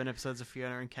like 7 episodes of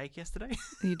Fiona and Cake yesterday.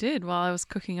 You did while I was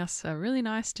cooking us a really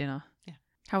nice dinner. Yeah.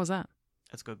 How was that?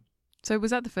 That's good. So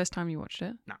was that the first time you watched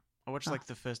it? I watched Oh. like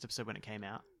the first episode when it came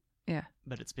out. Yeah.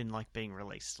 But it's been like being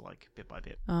released like bit by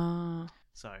bit. Oh.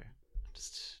 So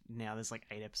just now there's like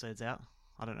 8 episodes out.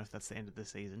 I don't know if that's the end of the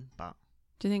season, but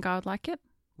Do you think I would like it?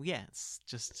 well, yeah, it's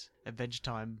just Adventure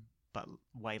Time, but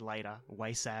way later,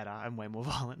 way sadder, and way more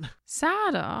violent.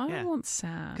 Sadder? I Yeah. don't want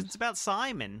sad. Because it's about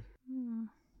Simon. Hmm.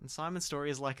 And Simon's story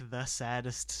is like the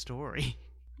saddest story.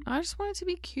 I just want it to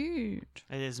be cute.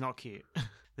 It is not cute.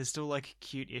 There's still like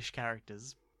cute-ish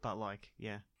characters, but like,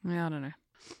 yeah, Yeah, I don't know.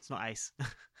 it's not Ace.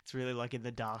 It's really like in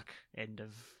the dark end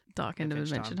of Dark end of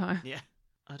Adventure Time. Yeah.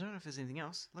 I don't know if there's anything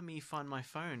else. Let me find my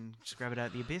phone. Just grab it out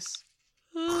of the abyss.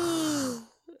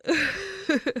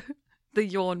 The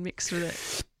yawn mixed with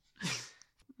it.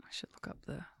 I should look up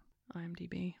the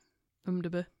IMDb.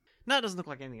 IMDb. No, it doesn't look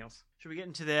like anything else. Should we get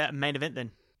into the main event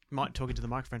then? Might talk into the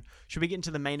microphone. Should we get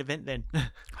into the main event then?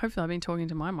 Hopefully I've been talking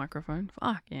to my microphone.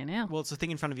 Fuck yeah now. Well, it's a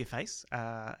thing in front of your face,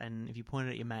 and if you point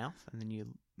it at your mouth and then you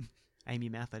aim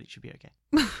your mouth at it, should be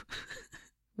okay.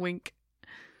 Wink.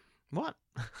 What?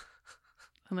 I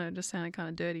don't know, it just sounded kind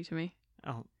of dirty to me.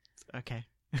 Oh, okay.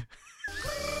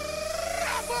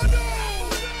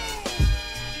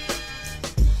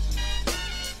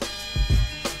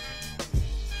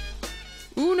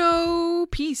 Uno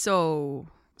piso.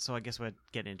 So I guess we're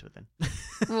getting into it then.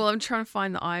 Well, I'm trying to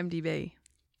find the IMDb,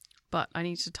 but I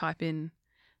need to type in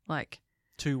like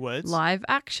 2 words. live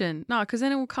action. No, because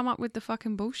then it will come up with the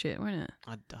fucking bullshit, won't it?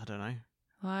 I don't know.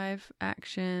 Live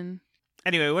action.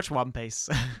 Anyway, watch One Piece.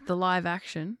 The live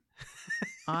action.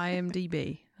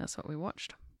 IMDb. That's what we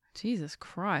watched. Jesus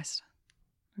Christ.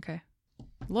 Okay.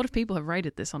 A lot of people have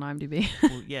rated this on IMDb.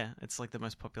 Well, yeah, it's like the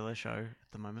most popular show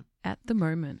at the moment. At the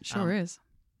moment. Sure is.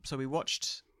 So we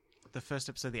watched the first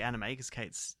episode of the anime because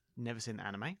Kate's never seen the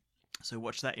anime. So we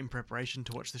watched that in preparation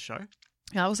to watch the show.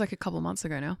 Yeah, that was like a couple of months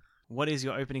ago now. What is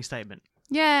your opening statement?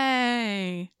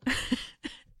 Yay!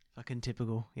 Fucking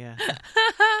typical, yeah.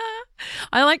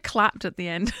 I like clapped at the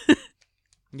end.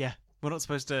 Yeah, we're not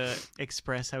supposed to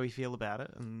express how we feel about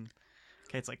it. And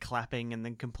Kate's like clapping and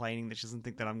then complaining that she doesn't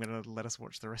think that I'm going to let us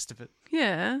watch the rest of it.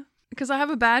 Yeah. Because I have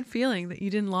a bad feeling that you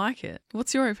didn't like it.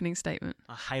 What's your opening statement?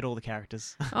 I hate all the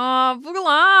characters. Oh,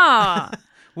 blah.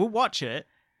 We'll watch it.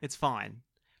 It's fine.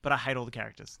 But I hate all the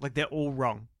characters. Like, they're all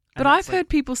wrong. But I've heard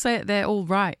people say it, they're all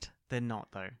right. They're not,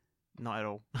 though. Not at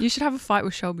all. You should have a fight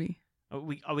with Shelby.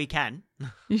 We can.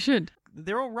 You should.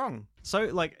 They're all wrong. So,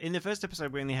 like, in the first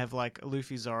episode, we only have, like,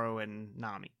 Luffy, Zoro, and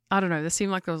Nami. I don't know. There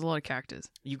seemed like there was a lot of characters.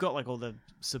 You've got, like, all the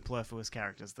superfluous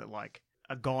characters that, like,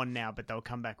 are gone now, but they'll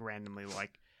come back randomly.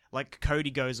 Like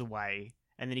Cody goes away,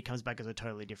 and then he comes back as a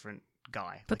totally different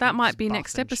guy. But Like, that he might just be buffs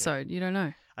next and shit. episode. You don't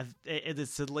know.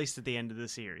 It's at least at the end of the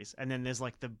series. And then there's,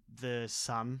 like, the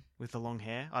son with the long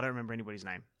hair. I don't remember anybody's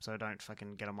name, so don't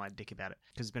fucking get on my dick about it.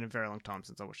 Because it's been a very long time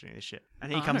since I watched any of this shit.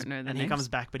 And he I comes don't know their and he names. comes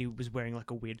back, but he was wearing,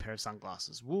 like, a weird pair of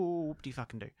sunglasses.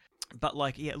 Whoop-de-fucking-do. But,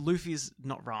 like, yeah, Luffy's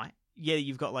not right. Yeah,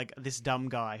 you've got, like, this dumb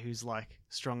guy who's, like,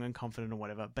 strong and confident or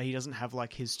whatever, but he doesn't have,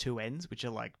 like, his two ends, which are,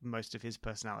 like, most of his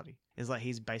personality. It's like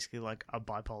he's basically, like, a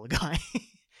bipolar guy,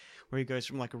 where he goes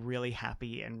from, like, really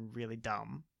happy and really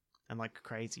dumb and, like,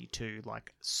 crazy to,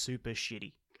 like, super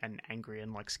shitty and angry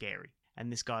and, like, scary. And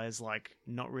this guy is, like,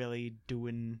 not really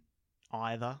doing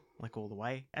either, like, all the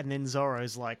way. And then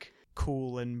Zoro's, like,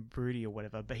 cool and broody or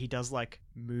whatever, but he does, like,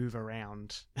 move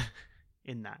around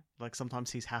in that. Like,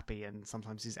 sometimes he's happy and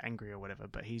sometimes he's angry or whatever,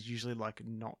 but he's usually, like,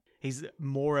 not. He's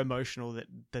more emotional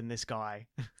than this guy,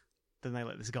 than they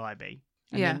let this guy be.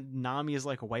 And Yeah. then Nami is,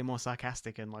 like, way more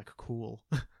sarcastic and, like, cool.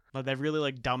 Like, they've really,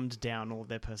 like, dumbed down all of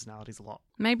their personalities a lot.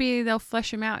 Maybe they'll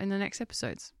flesh him out in the next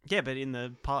episodes. Yeah, but in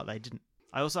the part they didn't.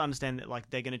 I also understand that, like,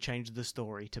 they're going to change the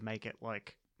story to make it,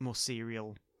 like, more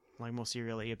serial, like, more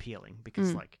serially appealing,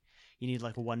 because, like, you need,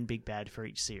 like, one big bad for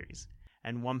each series.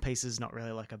 And One Piece is not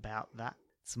really, like, about that.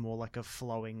 It's more like a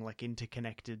flowing, like,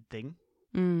 interconnected thing.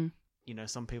 Mm. You know,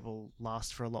 some people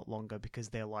last for a lot longer because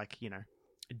they're, like, you know,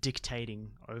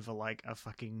 dictating over, like, a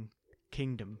fucking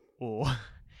kingdom. Or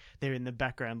they're in the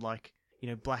background, like, you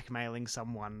know, blackmailing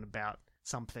someone about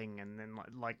something. And then,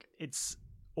 like it's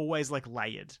always, like,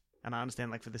 layered. And I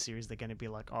understand, like, for the series, they're going to be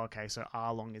like, oh, okay, so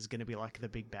Arlong is going to be, like, the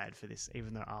big bad for this,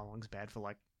 even though Arlong's bad for,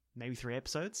 like, maybe 3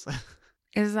 episodes.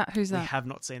 Who's We that? have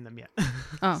not seen them yet.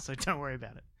 Oh. So don't worry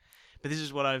about it. But this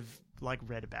is what I've, like,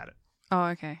 read about it. Oh,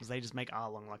 okay. Because they just make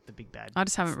Arlong, like, the big bad. I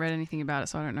just haven't read anything about it,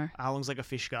 so I don't know. Arlong's, like, a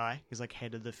fish guy. He's, like,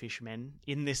 head of the fishmen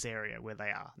in this area where they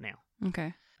are now.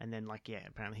 Okay. And then, like, yeah,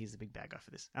 apparently he's the big bad guy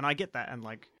for this. And I get that. And,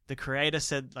 like, the creator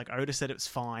said, like, Oda said it was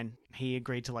fine. He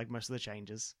agreed to, like, most of the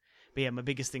changes. But yeah, my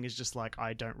biggest thing is just, like,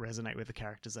 I don't resonate with the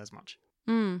characters as much.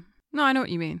 Mm. No, I know what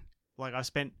you mean. Like, I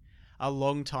spent a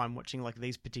long time watching, like,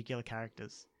 these particular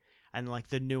characters. And, like,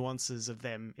 the nuances of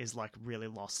them is, like, really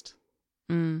lost.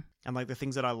 Mm. And, like, the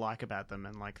things that I like about them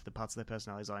and, like, the parts of their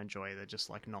personalities I enjoy, they're just,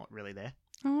 like, not really there.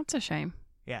 Oh, that's a shame.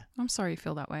 Yeah. I'm sorry you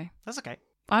feel that way. That's okay.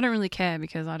 I don't really care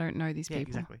because I don't know these Yeah,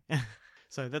 people. exactly.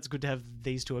 So that's good to have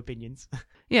these two opinions.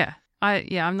 Yeah.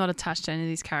 I'm not attached to any of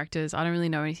these characters. I don't really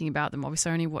know anything about them. Obviously,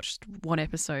 I only watched one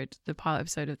episode, the pilot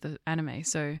episode of the anime.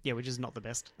 So Yeah, which is not the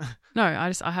best. no,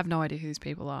 I have no idea who these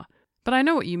people are. But I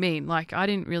know what you mean. Like, I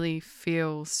didn't really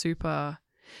feel super.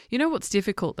 You know what's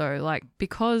difficult though? Like,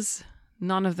 because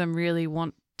none of them really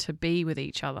want to be with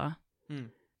each other. Mm.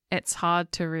 It's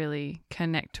hard to really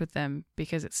connect with them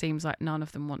because it seems like none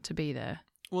of them want to be there.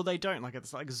 Well, they don't. Like,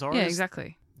 it's like Zoro's Yeah,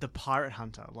 exactly. the pirate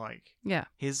hunter. Like, Yeah.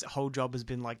 his whole job has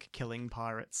been, like, killing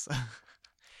pirates.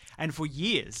 And for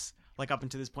years, like, up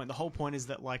until this point, the whole point is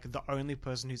that, like, the only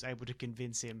person who's able to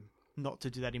convince him not to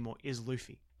do that anymore is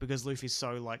Luffy. Because Luffy's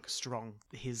so, like, strong,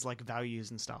 his, like,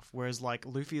 values and stuff. Whereas, like,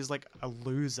 Luffy is, like, a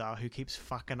loser who keeps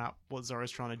fucking up what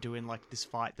Zoro's trying to do in, like, this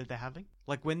fight that they're having.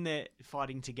 Like, when they're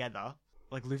fighting together,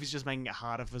 like, Luffy's just making it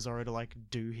harder for Zoro to, like,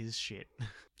 do his shit.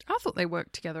 I thought they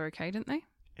worked together okay, didn't they?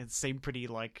 It seemed pretty,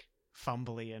 like,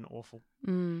 fumbly and awful.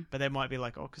 Mm. But they might be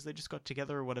like, oh, because they just got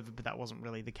together or whatever, but that wasn't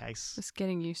really the case. Just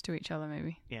getting used to each other,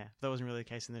 maybe. Yeah, that wasn't really the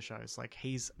case in the show. It's like,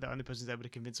 he's the only person who's able to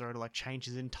convince Zoro to, like, change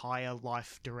his entire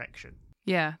life direction.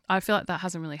 Yeah, I feel like that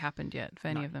hasn't really happened yet for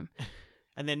any No. of them.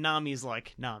 And then Nami's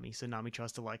like, Nami. So Nami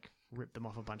tries to, like, rip them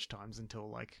off a bunch of times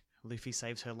until, like, Luffy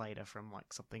saves her later from,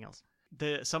 like, something else.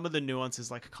 Some of the nuance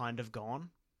is, like, kind of gone.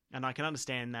 And I can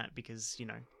understand that because, you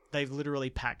know, they've literally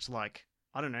packed, like,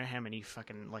 I don't know how many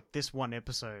fucking, like, this one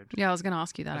episode Yeah, I was going to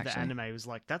ask you that of the actually. anime was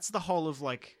like, that's the whole of,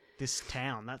 like, this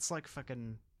town. That's like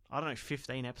fucking, I don't know,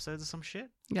 15 episodes or some shit.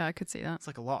 Yeah, I could see that. It's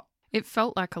like a lot. It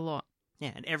felt like a lot.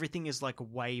 Yeah, and everything is, like,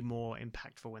 way more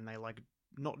impactful when they, like,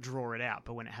 not draw it out,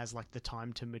 but when it has, like, the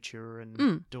time to mature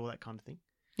and do all that kind of thing.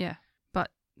 Yeah, but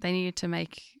they needed to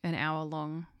make an hour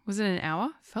long. Was it an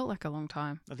hour? Felt like a long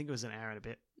time. I think it was an hour and a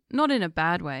bit. Not in a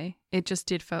bad way. It just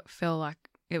did feel like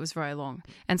it was very long.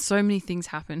 And so many things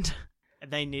happened.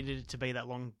 They needed it to be that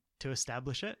long to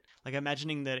establish it. Like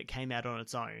imagining that it came out on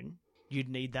its own, you'd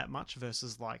need that much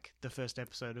versus like the first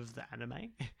episode of the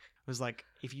anime. It was like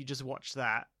if you just watched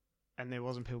that and there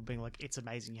wasn't people being like, it's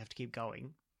amazing, you have to keep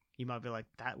going, you might be like,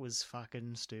 that was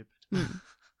fucking stupid.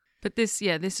 But this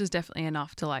was definitely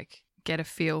enough to like get a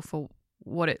feel for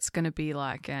what it's going to be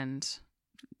like and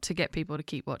to get people to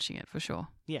keep watching it for sure.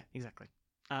 Yeah, exactly.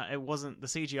 The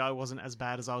CGI wasn't as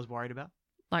bad as I was worried about.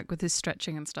 Like with his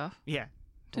stretching and stuff. Yeah.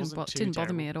 Didn't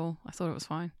bother me at all. I thought it was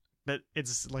fine. But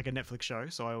it's like a Netflix show,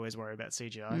 so I always worry about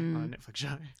CGI on a Netflix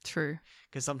show. True.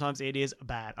 Because sometimes it is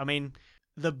bad. I mean,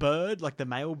 the bird, like the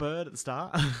male bird at the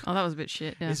start. Oh, that was a bit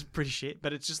shit, yeah. It's pretty shit,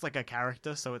 but it's just like a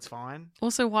character, so it's fine.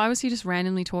 Also, why was he just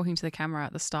randomly talking to the camera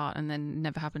at the start and then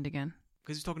never happened again?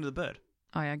 Because he's talking to the bird.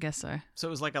 Oh, yeah, I guess so. So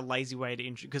it was like a lazy way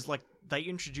to because like they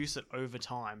introduce it over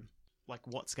time, like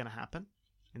what's going to happen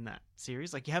in that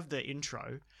series. Like you have the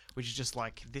intro, which is just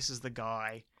like, this is the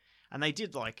guy. And they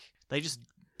just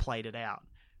played it out.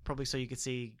 Probably so you could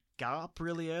see Garp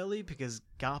really early, because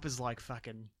Garp is like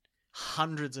fucking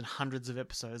hundreds and hundreds of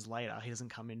episodes later. He doesn't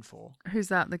come in for. Who's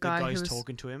that? The guy who's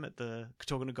talking to him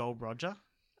talking to Gold Roger.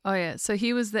 Oh, yeah. So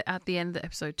he was at the end of the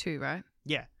episode 2, right?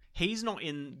 Yeah. He's not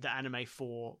in the anime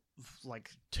for like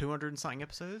 200 and something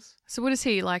episodes. So what is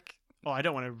he like? Oh, I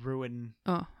don't want to ruin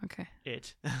okay.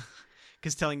 it.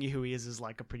 Because telling you who he is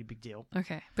like a pretty big deal.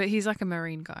 Okay. But he's like a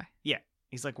Marine guy. Yeah.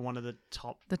 He's like one of the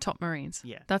top. The top Marines.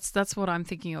 Yeah. That's what I'm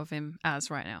thinking of him as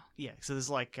right now. Yeah. So there's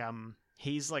like,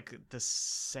 he's like the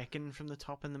second from the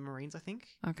top in the Marines, I think.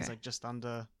 Okay. He's like just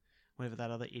under whatever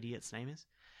that other idiot's name is.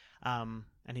 And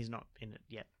he's not in it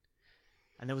yet.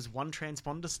 And there was one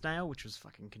transponder snail, which was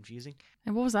fucking confusing.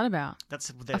 And what was that about? That's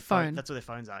their phone. That's what their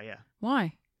phones are, yeah.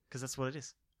 Why? Because that's what it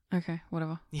is. Okay,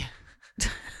 whatever. Yeah.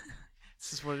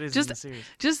 It's just what it is in the series.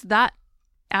 Just that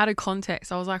out of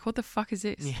context, I was like, what the fuck is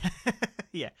this? Yeah.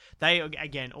 Yeah. They,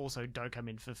 again, also don't come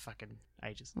in for fucking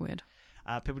ages. Weird.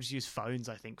 People just use phones,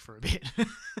 I think, for a bit.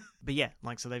 But yeah,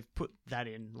 like, so they've put that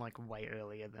in, like, way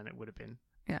earlier than it would have been.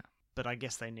 Yeah. But I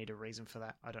guess they need a reason for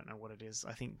that. I don't know what it is.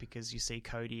 I think because you see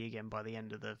Cody again by the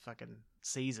end of the fucking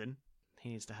season, he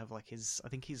needs to have, like, I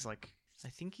think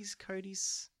he's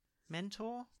Cody's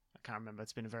mentor? I can't remember.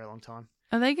 It's been a very long time.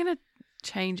 Are they going to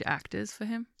change actors for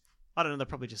him? I don't know. They'll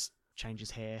probably just change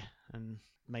his hair and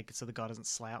make it so the guy doesn't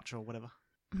slouch or whatever.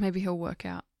 Maybe he'll work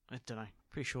out. I don't know.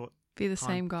 Pretty short. Be the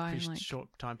same guy. Pretty short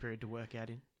time period to work out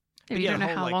in. Yeah, you don't know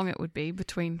how long it would be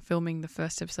between filming the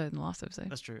first episode and the last episode.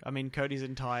 That's true. I mean, Cody's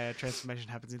entire transformation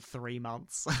happens in 3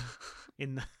 months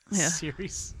in the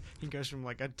series. He goes from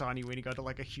like a tiny weenie guy to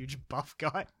like a huge buff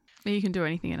guy. But you can do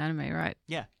anything in anime, right?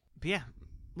 Yeah. But yeah,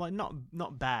 like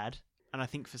not bad. And I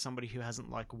think for somebody who hasn't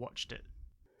like watched it,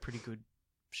 pretty good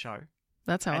show.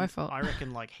 That's how I felt. I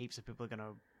reckon like heaps of people are going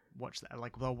to watch that.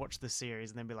 Like they'll watch the series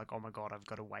and then be like, oh my God, I've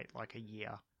got to wait like a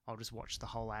year. I'll just watch the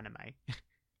whole anime.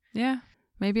 Yeah.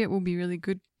 Maybe it will be really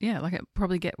good. Yeah, like it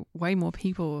probably get way more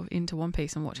people into One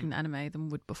Piece and watching the anime than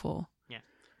would before. Yeah.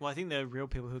 Well, I think the real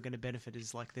people who are going to benefit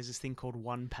is like there's this thing called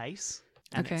One Piece.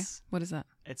 Okay. What is that?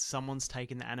 It's someone's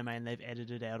taken the anime and they've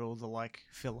edited out all the like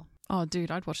filler. Oh, dude,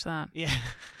 I'd watch that. Yeah.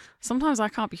 Sometimes I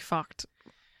can't be fucked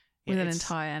with an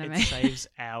entire anime. It saves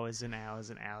hours and hours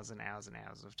and hours and hours and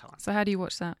hours of time. So how do you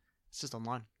watch that? It's just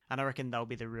online. And I reckon they'll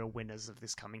be the real winners of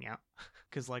this coming out.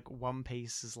 Because, like, One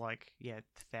Piece is, like,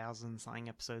 1,000-something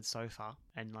episodes so far.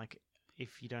 And, like,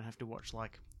 if you don't have to watch,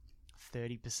 like,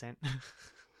 30%.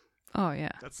 Oh, yeah.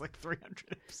 That's, like, 300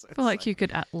 episodes. I feel like you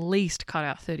could at least cut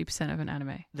out 30% of an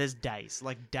anime. There's days.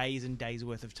 Like, days and days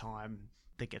worth of time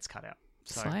that gets cut out.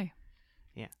 So, Slay.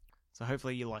 Yeah. So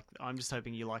hopefully you like... I'm just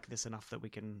hoping you like this enough that we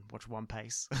can watch One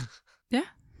Piece. Yeah.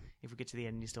 If we get to the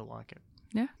end and you still like it.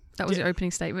 Yeah. That was your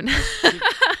opening statement.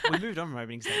 We moved on from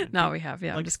opening statement. No, we have. Yeah,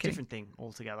 like, I'm just kidding. It's a different thing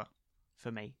altogether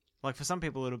for me. Like, for some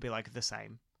people, it'll be, like, the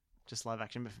same. Just live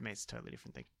action. But for me, it's a totally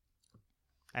different thing.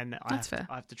 And I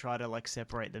have to try to, like,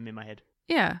 separate them in my head.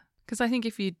 Yeah. Because I think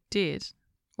if you did,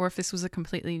 or if this was a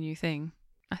completely new thing,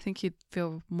 I think you'd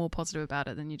feel more positive about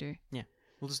it than you do. Yeah.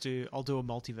 I'll do a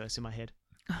multiverse in my head.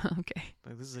 Okay.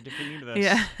 Like, this is a different universe.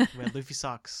 Yeah. Where Luffy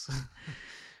sucks.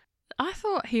 I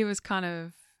thought he was kind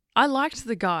of... I liked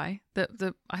the guy.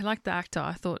 I liked the actor.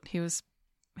 I thought he was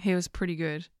pretty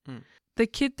good. Mm. The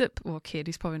kid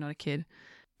he's probably not a kid.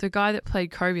 The guy that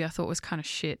played Kobe I thought was kind of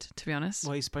shit, to be honest.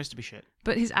 Well, he's supposed to be shit.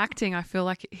 But his acting, I feel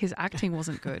like his acting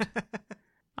wasn't good.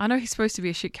 I know he's supposed to be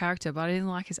a shit character, but I didn't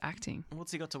like his acting.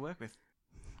 What's he got to work with?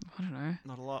 I don't know.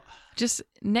 Not a lot. Just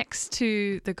next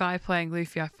to the guy playing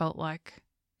Luffy, I felt like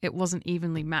it wasn't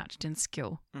evenly matched in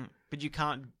skill. Mm. But you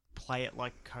can't play it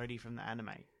like Cody from the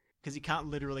anime. Because he can't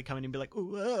literally come in and be like,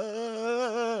 ooh,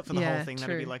 for the Yeah, whole thing.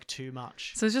 That'd be true. like too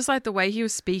much. So it's just like the way he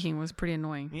was speaking was pretty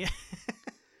annoying. Yeah.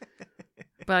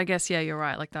 But I guess, yeah, you're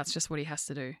right. Like, that's just what he has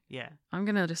to do. Yeah. I'm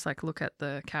going to just, like, look at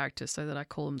the characters so that I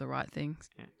call them the right things.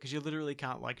 Because you literally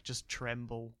can't, like, just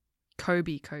tremble.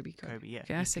 Kobe. Kobe, yeah.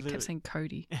 Okay, I kept saying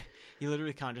Cody. You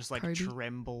literally can't just, like, Kobe.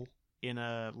 tremble in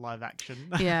a live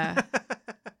action. Yeah.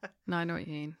 No, I know what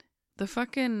you mean. The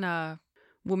fucking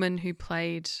woman who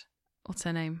played, what's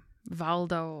her name?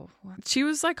 Valda. She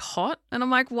was, like, hot. And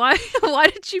I'm like, why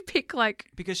did you pick,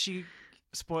 like... Because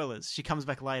spoilers, she comes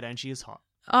back later and she is hot.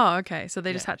 Oh, okay. So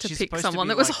they just had to She's pick supposed someone be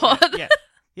that was like, hot.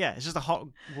 Yeah, it's just a hot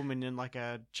woman in like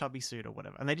a chubby suit or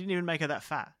whatever. And they didn't even make her that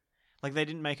fat. Like they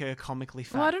didn't make her comically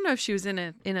fat. Well, I don't know if she was in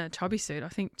a chubby suit. I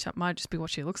think might just be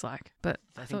what she looks like. But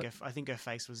I think her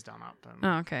face was done up.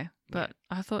 Oh, okay. But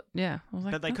I thought, yeah, I was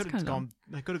like, but they that's could have kinda dumb.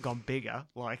 They could have gone bigger.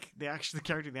 Like the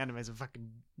character in the anime is a fucking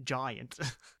giant.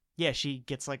 Yeah, she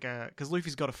gets like because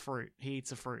Luffy's got a fruit. He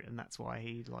eats a fruit, and that's why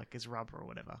he like is rubber or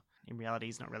whatever. In reality,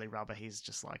 he's not really rubber. He's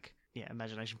just like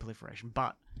imagination proliferation.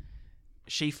 But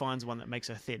she finds one that makes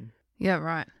her thin. Yeah,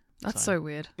 right. That's so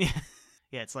weird. Yeah,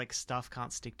 it's like stuff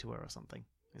can't stick to her or something.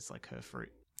 It's like her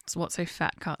fruit. So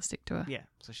fat can't stick to her. Yeah,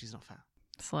 so she's not fat.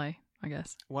 Slay, I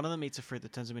guess. One of them eats a fruit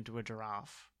that turns him into a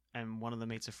giraffe, and one of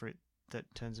them eats a fruit that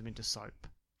turns him into soap.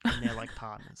 And they're like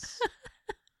partners.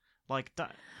 Like,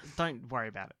 don't worry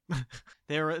about it.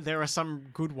 There are some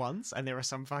good ones, and there are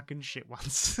some fucking shit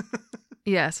ones.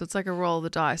 Yeah, so it's like a roll of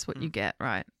the dice, what you get,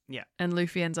 right? Yeah. And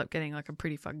Luffy ends up getting like a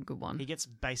pretty fucking good one. He gets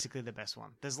basically the best one.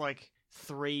 There's like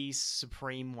 3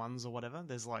 supreme ones or whatever.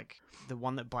 There's like the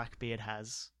one that Blackbeard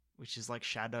has, which is like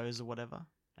shadows or whatever.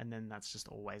 And then that's just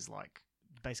always like,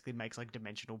 basically makes like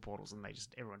dimensional portals and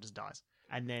everyone just dies.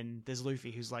 And then there's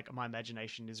Luffy who's like, my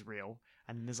imagination is real.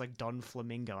 And then there's like Don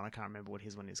Flamingo, and I can't remember what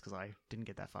his one is because I didn't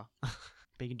get that far. But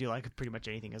you can do like pretty much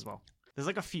anything as well. There's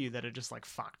like a few that are just like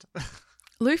fucked.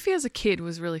 Luffy as a kid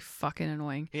was really fucking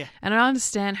annoying. Yeah. And I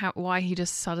understand why he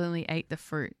just suddenly ate the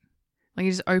fruit. Like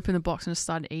he just opened the box and just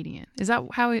started eating it. Is that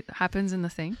how it happens in the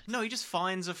thing? No, he just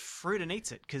finds a fruit and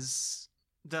eats it because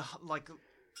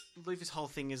Luffy's whole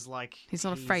thing is like He's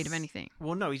not afraid of anything.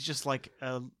 Well, no, he's just like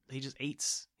he just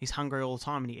eats. He's hungry all the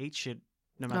time and he eats shit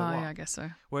no matter what. Yeah, I guess so.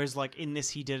 Whereas like in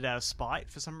this, he did it out of spite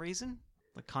for some reason.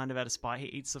 Like kind of out of spite, he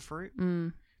eats the fruit.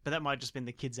 But that might have just been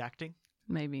the kids acting.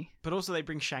 Maybe. But also they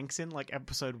bring Shanks in like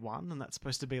episode 1, and that's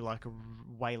supposed to be like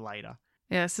way later.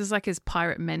 Yeah, this is like his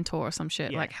pirate mentor or some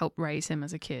shit. Yeah. Like helped raise him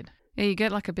as a kid. Yeah, you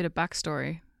get like a bit of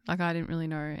backstory. Like I didn't really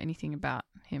know anything about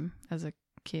him as a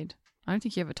kid. I don't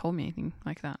think you ever told me anything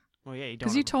like that. Well, yeah,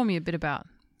 because you told me a bit about.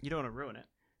 You don't want to ruin it.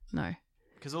 No.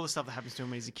 Because all the stuff that happens to him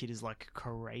when he's a kid is like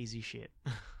crazy shit.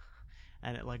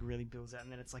 And it like really builds out,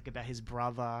 and then it's like about his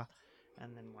brother,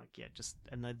 and then like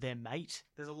and their mate.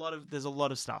 There's a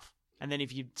lot of stuff. And then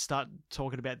if you start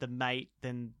talking about the mate,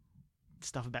 then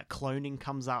stuff about cloning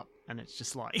comes up, and it's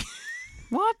just like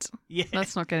What? Yeah.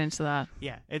 Let's not get into that.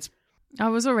 Yeah, it's I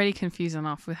was already confused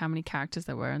enough with how many characters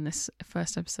there were in this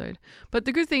first episode. But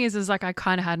the good thing is like I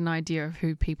kind of had an idea of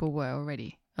who people were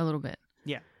already a little bit.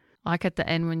 Yeah. Like at the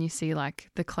end when you see like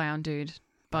the clown dude,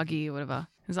 Buggy or whatever.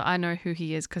 It's like, I know who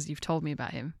he is because you've told me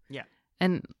about him. Yeah.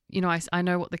 And, you know, I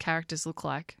know what the characters look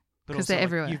like because they're like,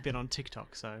 everywhere. You've been on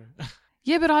TikTok, so...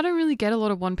 Yeah, but I don't really get a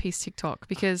lot of One Piece TikTok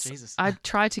because Jesus. I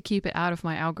try to keep it out of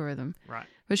my algorithm. Right.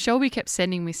 But Shelby kept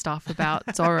sending me stuff about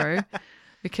Zorro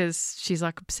because she's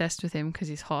like obsessed with him because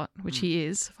he's hot, which he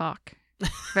is. Fuck.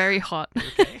 Very hot.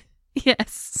 Okay.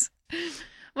 Yes.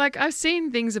 Like I've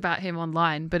seen things about him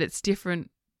online, but it's different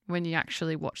when you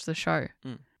actually watch the show.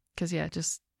 Because, yeah,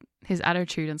 just his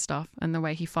attitude and stuff and the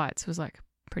way he fights was like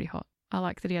pretty hot. I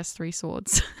like that he has 3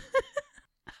 swords.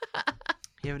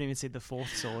 You haven't even seen the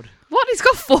 4th sword. What? He's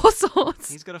got 4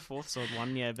 swords? He's got a 4th sword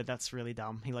one, yeah, but that's really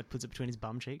dumb. He like puts it between his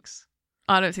bum cheeks.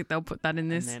 I don't think they'll put that in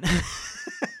this. And then...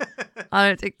 I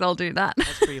don't think they'll do that.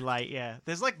 That's pretty late, yeah.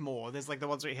 There's like more. There's like the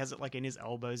ones where he has it like in his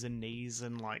elbows and knees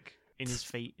and like in his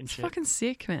feet and shit. Fucking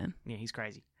sick, man. Yeah, he's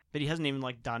crazy. But he hasn't even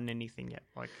like done anything yet.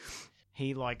 Like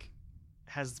he like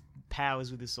has powers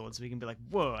with his sword, so he can be like,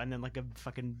 whoa, and then like a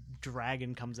fucking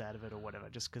dragon comes out of it or whatever,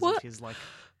 just because of his like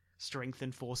strength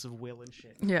and force of will and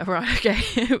shit. Yeah, right,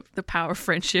 okay. The power of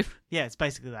friendship. Yeah, it's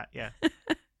basically that, yeah.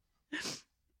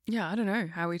 Yeah, I don't know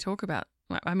how we talk about.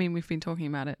 I mean, we've been talking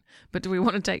about it, but do we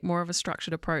want to take more of a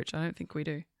structured approach? I don't think we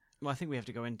do. Well, I think we have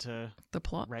to go into the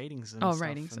plot, ratings. And stuff,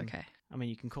 ratings. And, okay. I mean,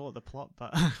 you can call it the plot,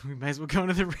 but we may as well go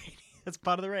into the rating. That's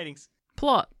part of the ratings.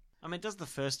 Plot. I mean, it does the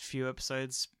first few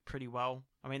episodes pretty well.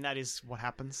 I mean, that is what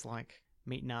happens. Like,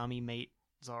 meet Nami, meet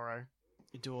Zoro.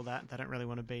 do all that. They don't really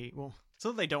want to be. Well, it's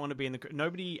not that they don't want to be in the crew.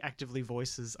 Nobody actively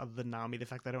voices, other than Nami, the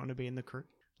fact they don't want to be in the crew.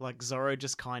 Like Zoro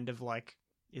just kind of like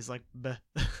is like, bleh.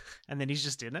 And then he's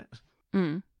just in it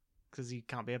Mm. because he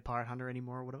can't be a pirate hunter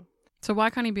anymore or whatever. So why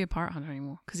can't he be a pirate hunter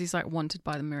anymore? Because he's like wanted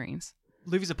by the Marines.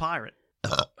 Luffy's a pirate.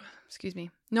 Excuse me.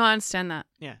 No, I understand that.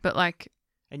 Yeah. But like,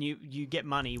 And you get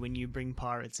money when you bring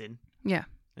pirates in. yeah.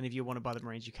 And if you're wanted by the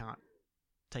Marines, you can't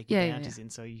take your bounties in,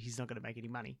 so he's not going to make any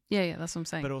money. Yeah, that's what I'm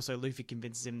saying. But also, Luffy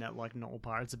convinces him that like not all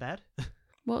pirates are bad.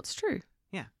 Well, it's true.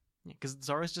 Yeah, because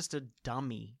Zoro's just a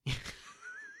dummy. I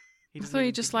doesn't thought he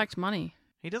even just think- liked money.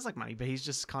 He does like money, but he's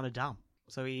just kind of dumb.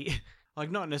 So he, like,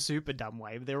 not in a super dumb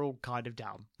way, but they're all kind of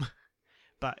dumb.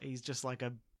 But he's just like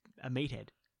a meathead.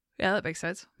 Yeah, that makes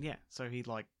sense. Yeah, so he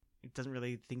doesn't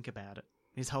really think about it.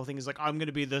 His whole thing is like, I'm going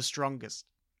to be the strongest.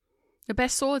 The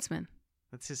best swordsman.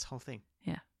 That's his whole thing.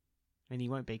 Yeah. And he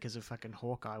won't be because of fucking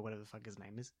Hawkeye, whatever the fuck his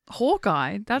name is.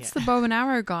 Hawkeye? That's Yeah. the bow and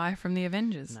arrow guy from the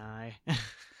Avengers. No.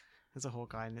 There's a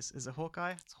Hawkeye in this. Is it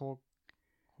Hawkeye? It's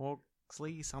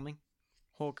Hawksley something.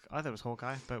 I thought it was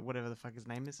Hawkeye, but whatever the fuck his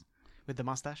name is. With the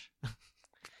mustache.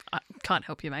 I can't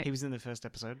help you, mate. He was in the first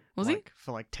episode. Was he?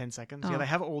 For like 10 seconds. Oh. Yeah, they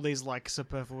have all these like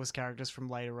superfluous characters from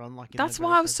later on. Like in That's the why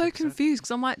very I was first so episode. confused,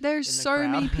 because I'm like, there's In the so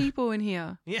many crowd. people in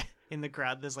here. Yeah, in the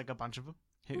crowd, there's like a bunch of them.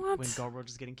 What? When Gold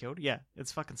Roger's getting killed. Yeah,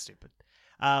 it's fucking stupid.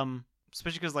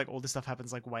 Especially because like all this stuff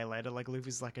happens like way later. Like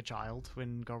Luffy's like a child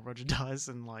when Gold Roger dies,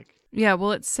 and like Yeah,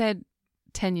 well, it said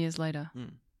 10 years later,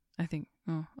 Mm. I think.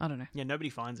 Oh, I don't know. yeah, nobody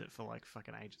finds it for like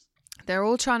fucking ages. They're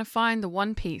all trying to find the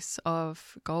one piece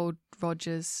of Gold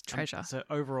Roger's treasure. So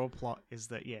overall plot is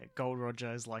that yeah, Gold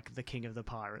Roger is like the king of the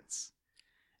pirates,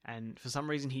 and for some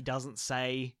reason he doesn't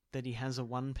say that he has a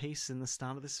One Piece in the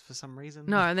start of this. For some reason,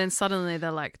 No, and then suddenly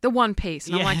they're like, the one piece.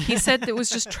 And I'm Yeah. like, he said it was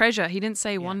just treasure. He didn't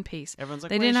say one piece. everyone's like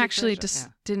They "Where's didn't your actually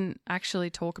treasure?" didn't actually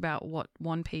talk about what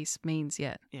one piece means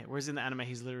yet. Yeah. Whereas in the anime,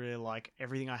 he's literally like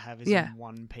everything I have is Yeah. in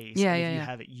one piece. Yeah, and yeah, if you yeah.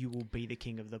 have it, you will be the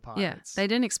king of the Yeah, pirates. they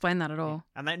didn't explain that at Yeah. all.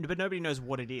 And then, but nobody knows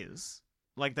what it is.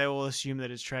 Like they all assume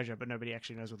that it's treasure, but nobody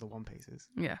actually knows what the One Piece is.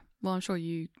 Yeah. Well, I'm sure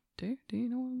you do. Do you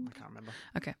know I what? can't remember.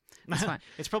 Okay, that's fine.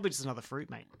 It's probably just another fruit,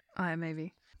 mate.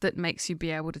 Maybe. That makes you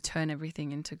be able to turn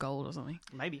everything into gold or something.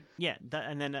 Maybe. Yeah.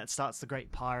 And then it starts the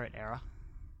Great Pirate Era.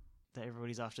 That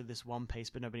everybody's after this One Piece,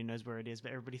 but nobody knows where it is.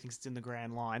 But everybody thinks it's in the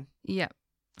Grand Line. Yeah.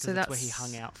 'Cause So that's where he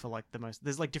hung out for like the most.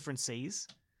 There's like different seas.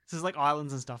 So there's like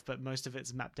islands and stuff, but most of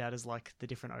it's mapped out as like the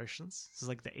different oceans. So there's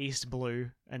like the East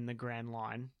Blue and the Grand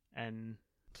Line and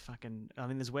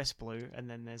there's West Blue and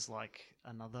then there's like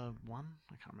another one.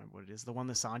 I can't remember what it is. The one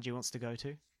that Sanji wants to go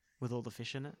to with all the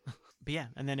fish in it. But yeah,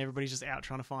 and then everybody's just out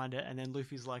trying to find it. And then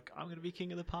Luffy's like, I'm going to be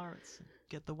king of the pirates.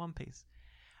 Get the One Piece.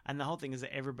 And the whole thing is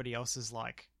that everybody else is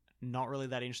like not really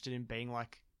that interested in being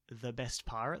like the best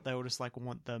pirate. They all just like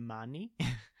want the money.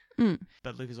 Mm.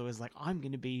 But Luke is always like, I'm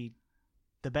going to be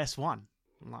the best one.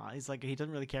 Nah, he's like, he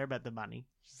doesn't really care about the money.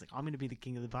 He's like, I'm going to be the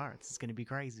king of the pirates. It's going to be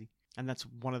crazy. And that's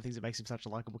one of the things that makes him such a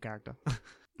likable character. Well,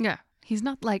 Yeah. He's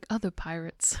not like other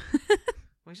pirates.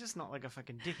 he's just not like a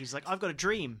fucking dick. He's like, I've got a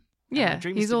dream. And my Yeah.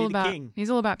 dream is He's to all be the about king. he's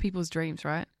all about people's dreams,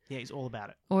 right? Yeah, he's all about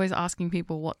it. Always asking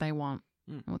people what they want.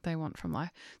 Mm. What they want from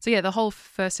life. So yeah, the whole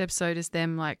first episode is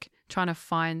them like trying to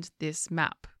find this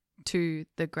map to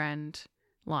the Grand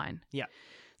Line. Yeah.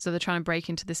 So they're trying to break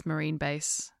into this marine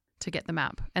base to get the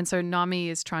map. And so Nami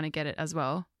is trying to get it as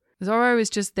well. Zoro is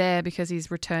just there because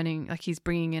he's returning, like he's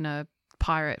bringing in a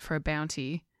pirate for a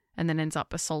bounty and then ends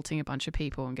up assaulting a bunch of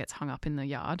people and gets hung up in the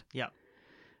yard. Yeah.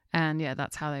 And yeah,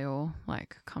 that's how they all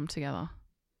like come together.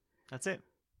 That's it.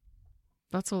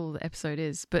 That's all the episode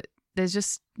is. But there's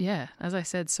just, yeah, as I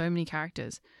said, so many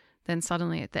characters. Then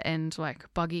suddenly at the end, like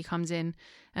Buggy comes in.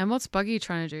 And what's Buggy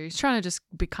trying to do? He's trying to just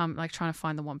become, like trying to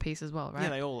find the One Piece as well, right? Yeah,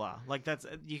 they all are. Like, that's,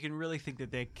 you can really think that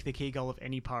the key goal of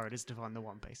any pirate is to find the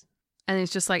One Piece. And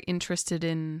he's just like interested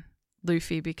in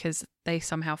Luffy because they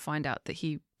somehow find out that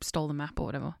he stole the map or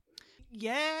whatever.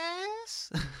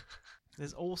 Yes.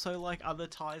 There's also like other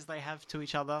ties they have to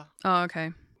each other. Oh,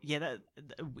 okay. Yeah, that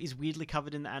is weirdly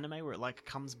covered in the anime where it like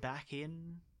comes back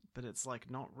in, but it's like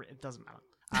not. It doesn't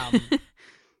matter. But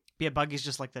yeah, Buggy's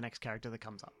just like the next character that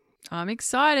comes up. I'm 'Cause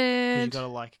excited. you got to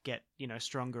like get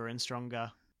stronger and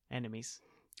stronger enemies.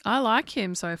 I like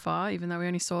him so far, even though we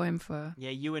only saw him for...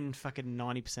 Yeah, you and fucking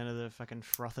 90% of the fucking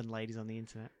frothing ladies on the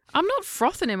internet. I'm not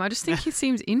frothing him. I just think he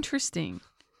seems interesting.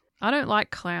 I don't like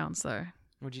clowns, though.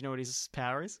 Well, do you know what his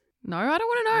power is? No, I don't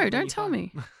want to know. Really Don't tell fun.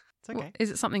 me. It's okay. What-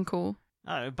 is it something cool?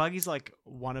 Oh, Buggy's like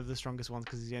one of the strongest ones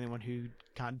because he's the only one who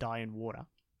can't die in water.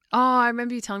 Oh, I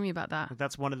remember you telling me about that. Like,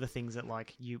 that's one of the things that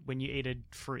like when you eat a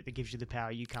fruit that gives you the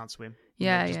power, you can't swim.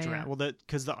 Yeah, You just yeah, drown. yeah. Well,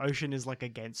 because the ocean is like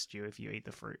against you if you eat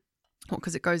the fruit. What,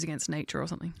 because it goes against nature or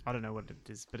something? I don't know what it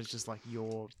is, but it's just like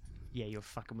you're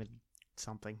fucking with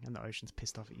something and the ocean's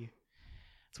pissed off at you.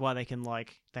 It's why they can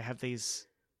they have these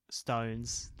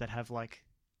stones that have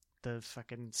the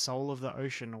fucking soul of the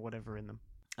ocean or whatever in them.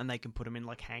 And they can put them in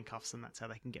handcuffs, and that's how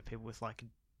they can get people with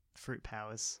fruit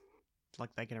powers.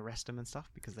 They can arrest them and stuff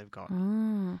because they've got...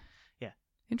 Oh. Yeah.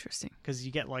 Interesting. Because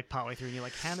you get partway through and you're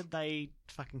how did they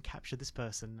fucking capture this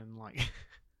person and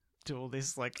do all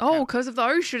this Oh, because of the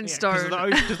ocean stone.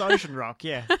 Because of the ocean rock,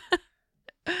 yeah.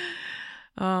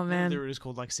 Oh man. It is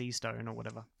called sea stone or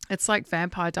whatever. It's like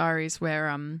Vampire Diaries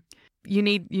where you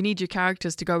need your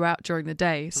characters to go out during the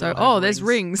day. So there's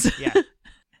rings. Yeah.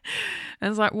 And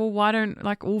it's well, why don't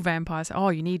all vampires? Oh,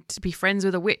 you need to be friends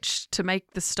with a witch to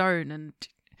make the stone, and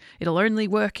it'll only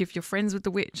work if you're friends with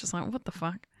the witch. It's what the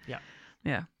fuck? Yeah.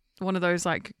 Yeah. One of those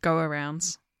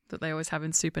go-arounds that they always have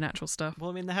in supernatural stuff.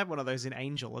 Well, I mean, they have one of those in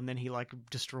Angel, and then he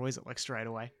destroys it straight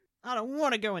away. I don't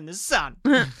want to go in the sun.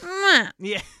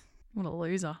 Yeah. What a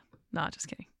loser. Nah, just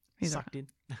kidding. He's sucked in.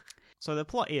 So the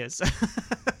plot is,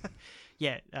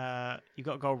 you've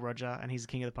got Gold Roger, and he's the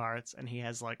king of the pirates, and he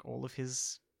has all of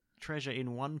his treasure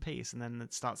in one piece, and then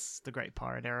it starts the Great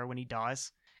Pirate Era when he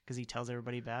dies, because he tells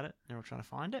everybody about it. They're all trying to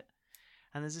find it.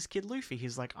 And there's this kid Luffy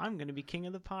who's I'm going to be king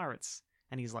of the pirates.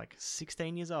 And he's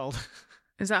 16 years old.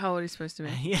 Is that how old he's supposed to be?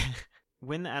 Yeah.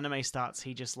 When the anime starts,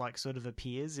 he just sort of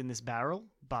appears in this barrel,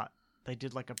 but they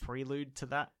did a prelude to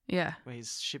that. Yeah. Where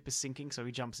his ship is sinking, so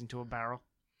he jumps into a barrel.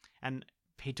 And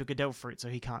he took a devil fruit, so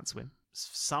he can't swim.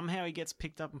 Somehow he gets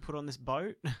picked up and put on this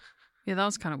boat. Yeah, that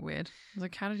was kind of weird. I was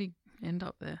how did he end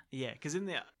up there? Yeah, because in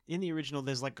the original,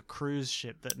 there's a cruise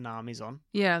ship that Nami's on.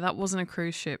 Yeah, that wasn't a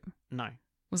cruise ship. No.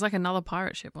 It was another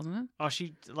pirate ship, wasn't it? Oh,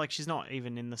 she's not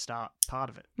even in the start part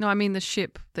of it. No, I mean the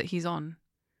ship that he's on.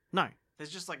 No, there's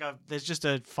just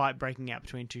a fight breaking out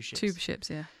between two ships. Two ships,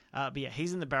 yeah. But yeah,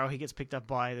 he's in the barrel. He gets picked up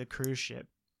by the cruise ship,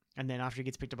 and then after he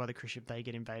gets picked up by the cruise ship, they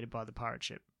get invaded by the pirate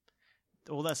ship.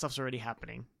 All that stuff's already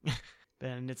happening,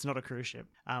 and it's not a cruise ship.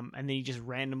 And then he just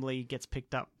randomly gets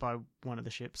picked up by one of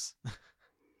the ships.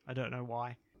 I don't know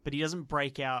why, but he doesn't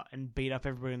break out and beat up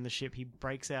everybody in the ship. He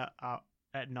breaks out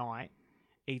at night,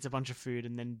 eats a bunch of food,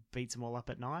 and then beats them all up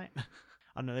at night.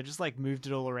 I don't know, they just moved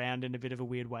it all around in a bit of a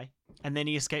weird way. And then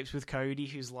he escapes with Cody,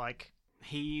 who's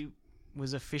he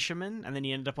was a fisherman, and then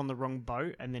he ended up on the wrong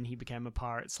boat, and then he became a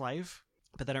pirate slave.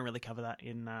 But they don't really cover that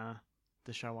in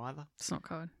the show either. It's not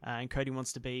covered. And Cody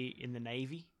wants to be in the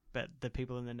Navy, but the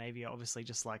people in the Navy are obviously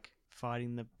just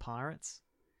fighting the pirates.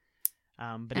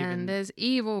 There's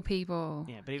evil people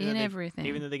in everything.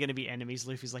 Even though they're going to be enemies,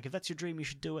 Luffy's if that's your dream, you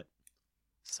should do it.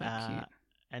 So cute.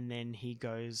 And then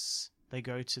they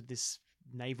go to this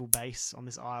naval base on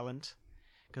this island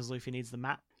because Luffy needs the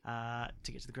map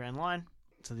to get to the Grand Line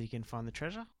so that he can find the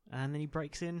treasure. And then he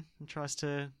breaks in and tries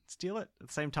to steal it. At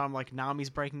the same time, Nami's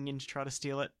breaking in to try to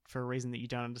steal it for a reason that you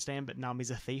don't understand, but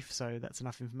Nami's a thief, so that's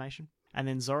enough information. And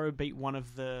then Zoro beat one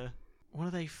of the... What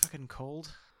are they fucking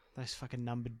called? Those fucking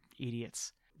numbered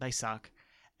idiots. They suck.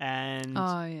 And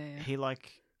he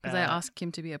because they ask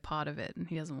him to be a part of it, and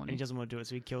he doesn't want to. He doesn't want to do it,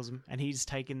 so he kills him. And he's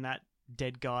taken that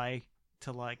dead guy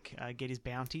to get his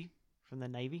bounty from the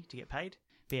Navy to get paid.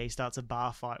 But yeah, he starts a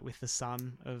bar fight with the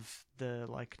son of the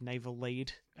naval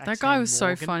lead. That guy was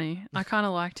so funny. I kind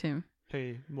of liked him.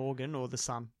 Who, Morgan or the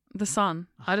son? The son.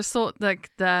 I just thought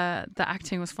the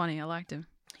acting was funny. I liked him.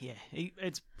 Yeah,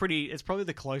 it's probably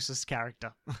the closest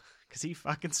character because he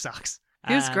fucking sucks.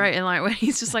 He was great, and when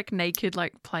he's just naked,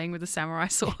 playing with a samurai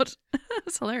sword,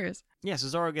 it's hilarious. Yeah, so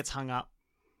Zoro gets hung up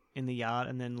in the yard,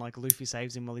 and then Luffy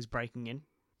saves him while he's breaking in,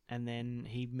 and then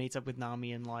he meets up with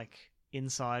Nami and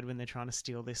inside when they're trying to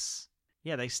steal this.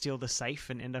 Yeah, they steal the safe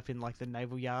and end up in the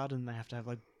naval yard, and they have to have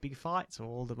big fights. So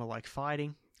all of them are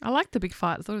fighting. I liked the big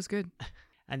fight. I thought it was good.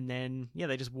 And then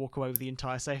they just walk away with the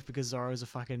entire safe because Zoro's a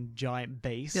fucking giant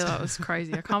beast. Yeah, that was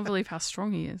crazy. I can't believe how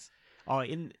strong he is. Oh,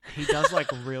 he does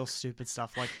real stupid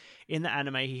stuff. In the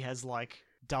anime, he has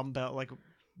dumbbells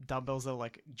that are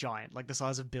giant, the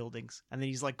size of buildings, and then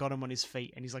he's got him on his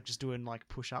feet, and he's just doing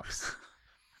push-ups.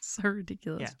 So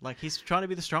ridiculous. Yeah, he's trying to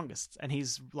be the strongest, and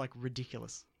he's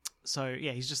ridiculous. So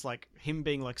yeah, he's just him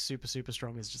being super super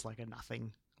strong is just a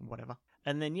nothing, whatever.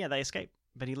 And then they escape,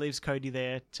 but he leaves Cody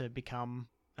there to become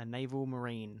a naval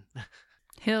marine.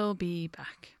 He'll be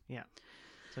back. Yeah.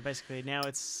 So basically now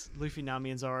it's Luffy, Nami,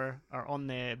 and Zoro are on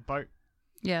their boat.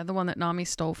 Yeah, the one that Nami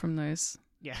stole from those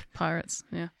pirates.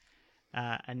 Yeah.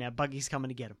 And now Buggy's coming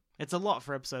to get him. It's a lot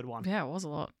for episode 1. Yeah, it was a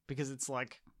lot. Because it's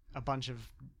a bunch of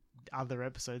other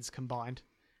episodes combined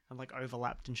and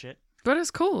overlapped and shit. But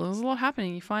it's cool. There's a lot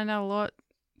happening. You find out a lot.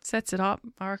 Sets it up.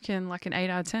 I reckon an 8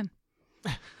 out of 10.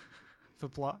 for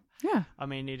plot. Yeah. I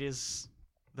mean, it is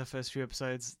the first few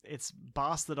episodes. It's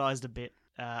bastardized a bit.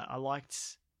 I like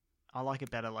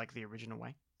it better like the original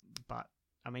way. But,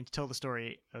 I mean, to tell the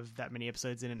story of that many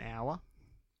episodes in an hour,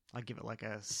 I'd give it like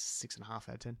a 6.5 out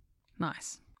of 10.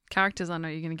 Nice. Characters, I know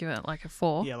you're going to give it like a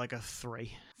 4. Yeah, like a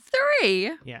 3.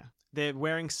 3? Yeah. They're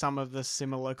wearing some of the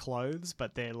similar clothes,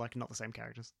 but they're like not the same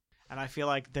characters. And I feel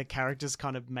like the characters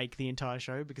kind of make the entire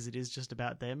show because it is just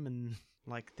about them and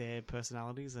like their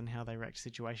personalities and how they react to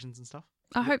situations and stuff.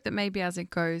 I hope that maybe as it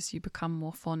goes, you become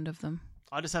more fond of them.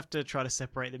 I just have to try to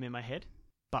separate them in my head,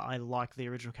 but I like the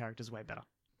original characters way better.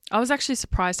 I was actually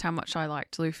surprised how much I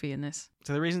liked Luffy in this.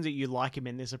 So the reasons that you like him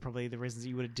in this are probably the reasons that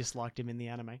you would have disliked him in the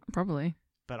anime. Probably.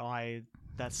 But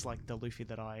that's like the Luffy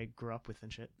that I grew up with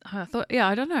and shit. I thought,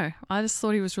 I don't know. I just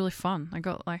thought he was really fun. I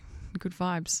got like good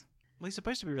vibes. Well, he's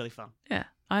supposed to be really fun. Yeah,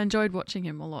 I enjoyed watching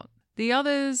him a lot. The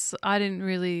others, I didn't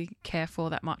really care for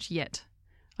that much yet.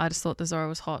 I just thought the Zoro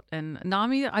was hot. And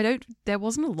Nami, there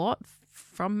wasn't a lot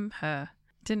from her.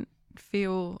 Didn't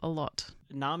feel a lot.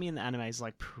 Nami in the anime is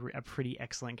like a pretty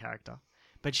excellent character.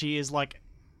 But she is like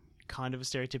kind of a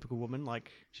stereotypical woman.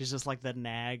 Like she's just like the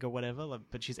nag or whatever, like,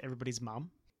 but she's everybody's mum.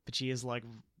 But she is like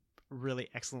really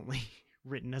excellently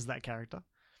written as that character.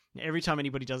 Every time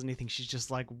anybody does anything, she's just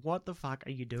like, what the fuck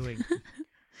are you doing?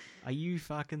 Are you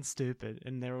fucking stupid?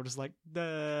 And they're all just like,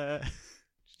 duh.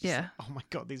 Yeah. Like, oh my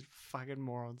God, these fucking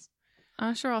morons.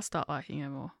 I'm sure I'll start liking her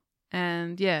more.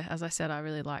 And yeah, as I said, I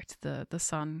really liked the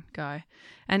sun guy.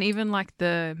 And even like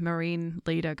the marine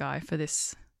leader guy for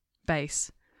this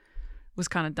base was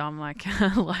kind of dumb. Like,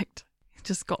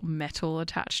 just got metal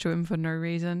attached to him for no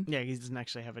reason. Yeah, he doesn't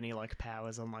actually have any like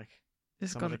powers on like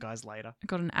Just some of the guys later.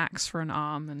 got an axe for an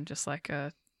arm and just like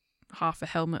half a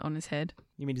helmet on his head.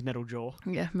 You mean his metal jaw?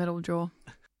 Yeah, metal jaw.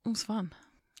 It was fun.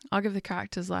 I'll give the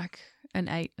characters like an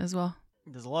 8 as well.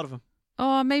 There's a lot of them.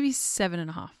 Oh, maybe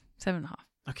 7.5. 7.5.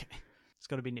 Okay. It's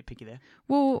got to be nitpicky there.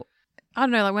 Well, I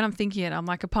don't know. Like when I'm thinking it, I'm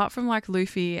like, apart from like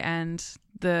Luffy and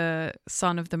the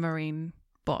son of the marine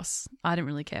boss, I didn't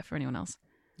really care for anyone else.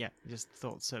 Yeah, I just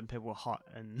thought certain people were hot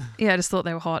and... Yeah, I just thought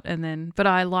they were hot. And then, but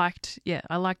I liked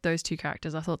those two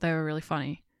characters. I thought they were really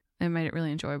funny and made it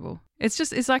really enjoyable.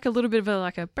 It's like a little bit of a,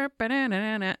 like a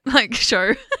like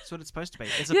show. That's what it's supposed to be.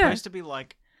 It's supposed to be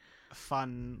like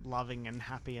fun, loving and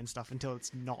happy and stuff until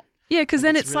it's not. Yeah, because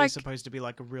then it's really like supposed to be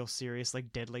like a real serious,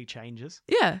 like deadly changes.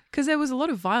 Yeah, because there was a lot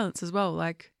of violence as well.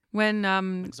 Like when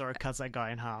Like Zoro cuts that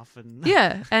guy in half and...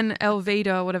 yeah, and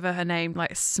Elvida, whatever her name,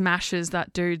 like smashes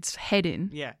that dude's head in.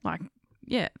 Yeah. Like,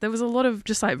 yeah, there was a lot of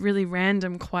just like really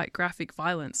random, quite graphic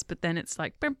violence, but then it's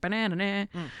like,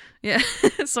 yeah.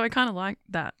 So I kind of like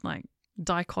that, like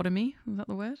dichotomy. Is that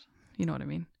the word? You know what I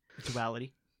mean?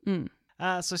 Duality. Mm.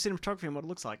 So cinematography and what it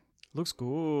looks like. Looks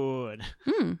good.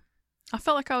 I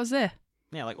felt like I was there.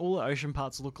 Yeah, like all the ocean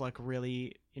parts look like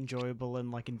really enjoyable and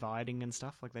like inviting and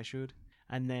stuff, like they should.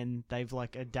 And then they've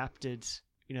like adapted,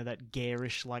 you know, that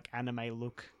garish like anime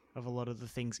look of a lot of the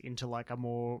things into like a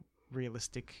more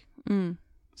realistic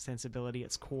sensibility.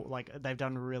 It's cool. Like they've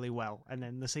done really well. And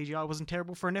then the CGI wasn't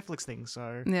terrible for a Netflix thing.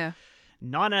 So Yeah.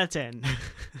 9 out of 10.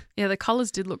 Yeah, the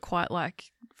colours did look quite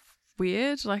like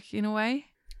weird, like in a way.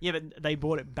 Yeah, but they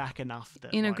brought it back enough.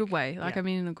 That, In a like, good way. Like, yeah. I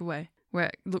mean, in a good way. Where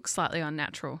it looks slightly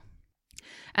unnatural.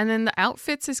 And then the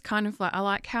outfits is kind of like, I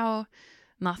like how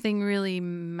nothing really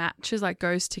matches, like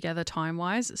goes together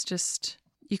time-wise. It's just,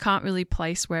 you can't really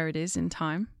place where it is in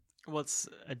time. Well, it's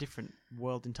a different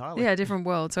world entirely. Yeah, a different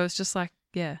world. So it's just like,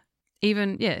 yeah.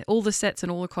 Even, yeah, all the sets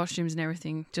and all the costumes and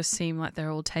everything just seem like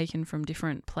they're all taken from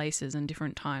different places and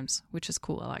different times, which is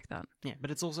cool. I like that. Yeah,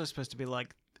 but it's also supposed to be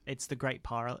like, it's the great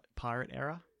pirate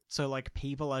era. So, like,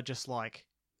 people are just, like,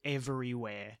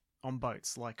 everywhere on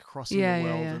boats, like, crossing the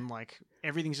world. And, like,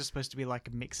 everything's just supposed to be,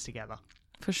 like, mixed together.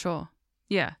 For sure.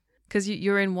 Yeah. Because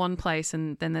you're in one place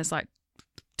and then there's, like,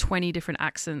 20 different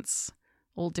accents,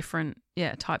 all different,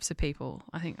 types of people.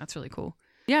 I think that's really cool.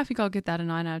 Yeah, I think I'll get that a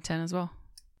 9 out of 10 as well.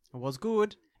 It was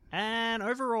good. And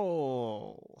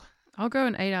overall, I'll go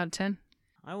an 8 out of 10.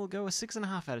 I will go a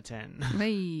 6.5 out of 10.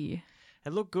 Hey.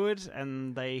 It looked good,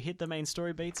 and they hit the main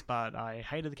story beats, but I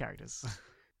hated the characters.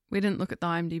 We didn't look at the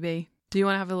IMDb. Do you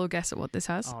want to have a little guess at what this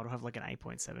has? Oh, it'll have like an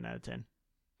 8.7 out of 10.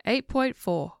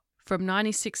 8.4 from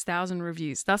 96,000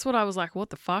 reviews. That's what I was like,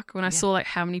 what the fuck? When I saw like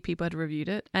how many people had reviewed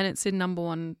it. And it's in number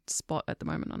 1 spot at the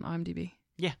moment on IMDb.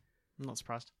 Yeah, I'm not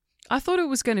surprised. I thought it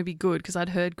was going to be good because I'd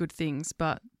heard good things,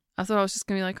 but I thought I was just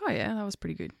going to be like, oh yeah, that was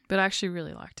pretty good. But I actually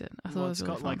really liked it. I thought it was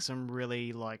really got fun. like some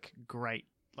really like great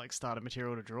like starter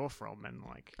material to draw from, and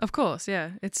like of course,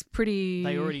 yeah, it's pretty.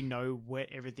 They already know where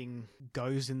everything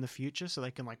goes in the future, so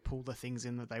they can like pull the things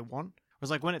in that they want.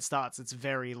 Whereas like when it starts, it's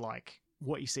very like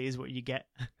what you see is what you get,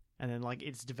 and then like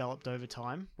it's developed over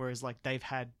time. Whereas like they've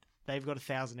got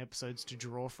 1,000 episodes to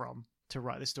draw from to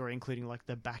write the story, including like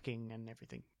the backing and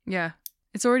everything. Yeah.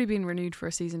 It's already been renewed for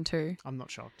a season 2. I'm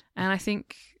not shocked. And I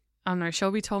think, I don't know,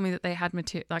 Shelby told me that they had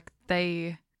like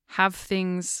they have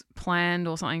things planned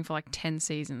or something for like 10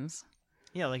 seasons.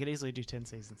 Yeah, they could easily do 10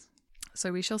 seasons.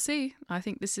 So we shall see. I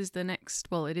think this is the next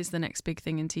big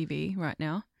thing in TV right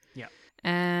now. Yeah.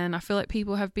 And I feel like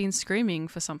people have been screaming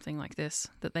for something like this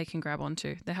that they can grab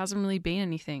onto. There hasn't really been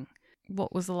anything.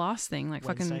 What was the last thing? Like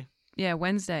Wednesday.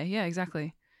 Wednesday. Yeah,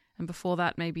 exactly. And before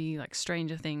that, maybe like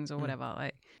Stranger Things or whatever.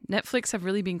 Like Netflix have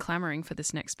really been clamoring for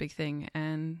this next big thing,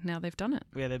 and now they've done it.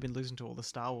 Yeah, they've been losing to all the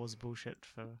Star Wars bullshit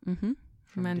for from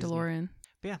Mandalorian. Disney.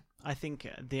 But yeah, I think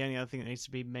the only other thing that needs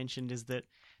to be mentioned is that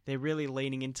they're really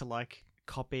leaning into like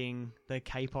copying the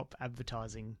K-pop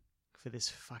advertising for this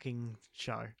fucking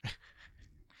show.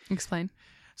 Explain.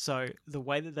 So the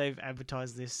way that they've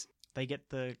advertised this, they get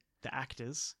the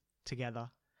actors together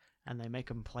and they make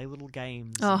them play little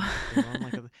games. Oh.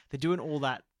 They're doing all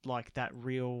that, like that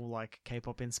real like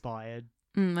K-pop inspired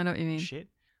I know what you mean. shit.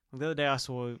 Like, the other day I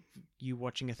saw you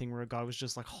watching a thing where a guy was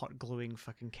just like hot gluing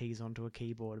fucking keys onto a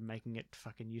keyboard and making it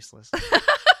fucking useless.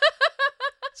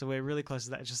 So we're really close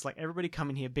to that. It's just like, everybody come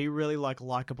in here, be really like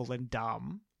likable and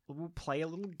dumb. We'll play a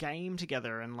little game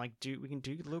together and like we can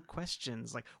do little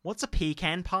questions like, what's a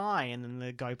pecan pie? And then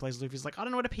the guy who plays Luffy's like, I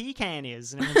don't know what a pecan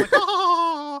is. And everyone's like,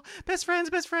 oh, best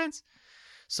friends.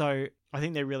 So I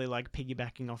think they're really like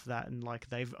piggybacking off that, and like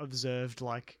they've observed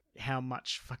like how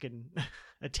much fucking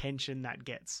attention that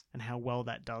gets and how well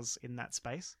that does in that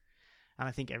space. And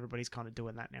I think everybody's kind of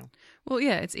doing that now. Well,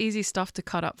 yeah, it's easy stuff to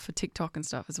cut up for TikTok and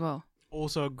stuff as well.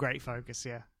 Also a great focus,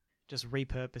 yeah. Just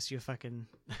repurpose your fucking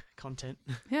content.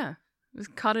 Yeah.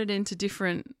 Just cut it into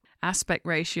different aspect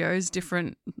ratios,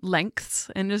 different lengths,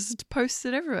 and just post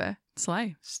it everywhere.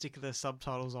 Slay. Stick the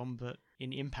subtitles on, but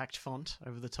in impact font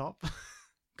over the top.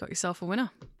 Got yourself a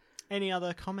winner. Any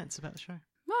other comments about the show?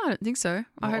 No, I don't think so.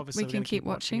 I hope obviously we we're can gonna keep keep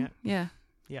watching watching. it. Yeah.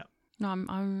 Yeah. No,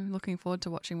 I'm looking forward to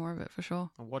watching more of it for sure.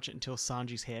 I'll watch it until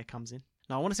Sanji's hair comes in.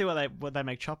 No, I want to see what they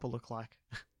make Chopper look like.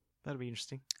 That'll be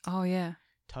interesting. Oh, yeah.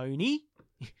 Tony?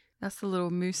 That's the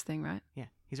little moose thing, right? Yeah,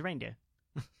 he's a reindeer.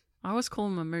 I always call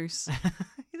him a moose.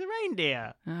 He's a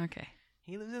reindeer. Okay.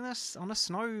 He lives on a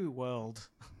snow world.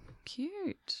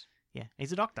 Cute. Yeah,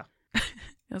 he's a doctor.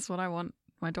 That's what I want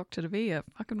my doctor to be, a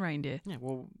fucking reindeer. Yeah,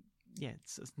 well, yeah.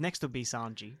 Next will be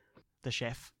Sanji, the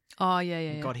chef. Oh,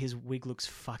 yeah. God, his wig looks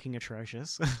fucking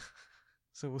atrocious.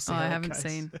 So we'll see Oh, how I that haven't goes.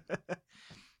 seen.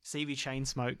 Stevie chain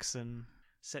smokes and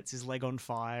sets his leg on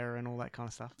fire and all that kind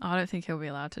of stuff. I don't think he'll be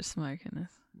allowed to smoke in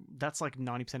this. That's like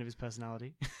 90% of his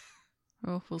personality.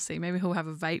 Well, we'll see. Maybe he'll have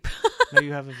a vape. Maybe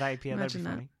you have a vape. Yeah, that'd be Imagine that.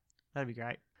 funny. That'd be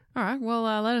great. All right. Well,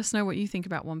 let us know what you think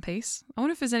about One Piece. I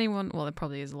wonder if there's anyone. Well, there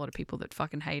probably is a lot of people that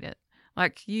fucking hate it.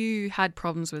 Like, you had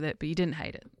problems with it, but you didn't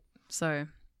hate it. So,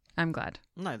 I'm glad.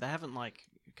 No, they haven't like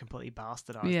completely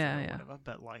bastardized it or whatever.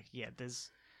 But like, yeah, there's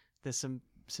some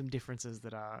differences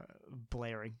that are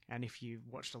blaring, and if you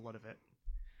watched a lot of it,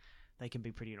 they can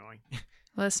be pretty annoying.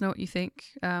 Let us know what you think.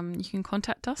 You can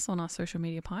contact us on our social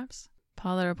media pipes.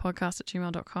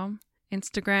 piloterapodcast@gmail.com.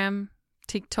 Instagram,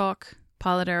 TikTok,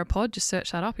 Pilot Era Pod. Just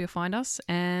search that up. You'll find us.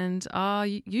 And our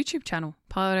YouTube channel,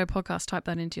 Pilot Era Podcast. Type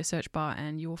that into your search bar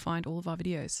and you will find all of our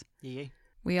videos. Yeah.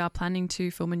 We are planning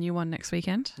to film a new one next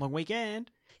weekend. Long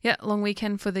weekend. Yeah, long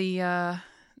weekend for the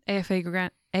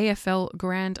AFL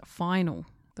Grand Final.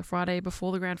 The Friday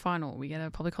before the Grand Final. We get a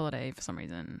public holiday for some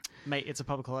reason. Mate, it's a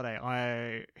public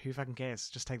holiday. Who fucking cares?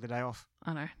 Just take the day off.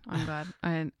 I know. I'm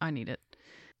glad. I need it.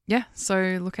 Yeah,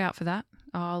 so look out for that.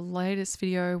 Our latest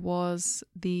video was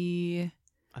I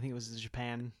think it was the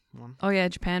Japan one. Oh yeah,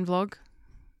 Japan vlog.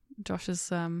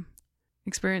 Josh's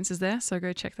experiences there, so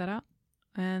go check that out.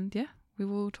 And yeah, we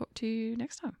will talk to you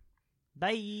next time.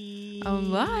 Bye.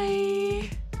 Oh, bye.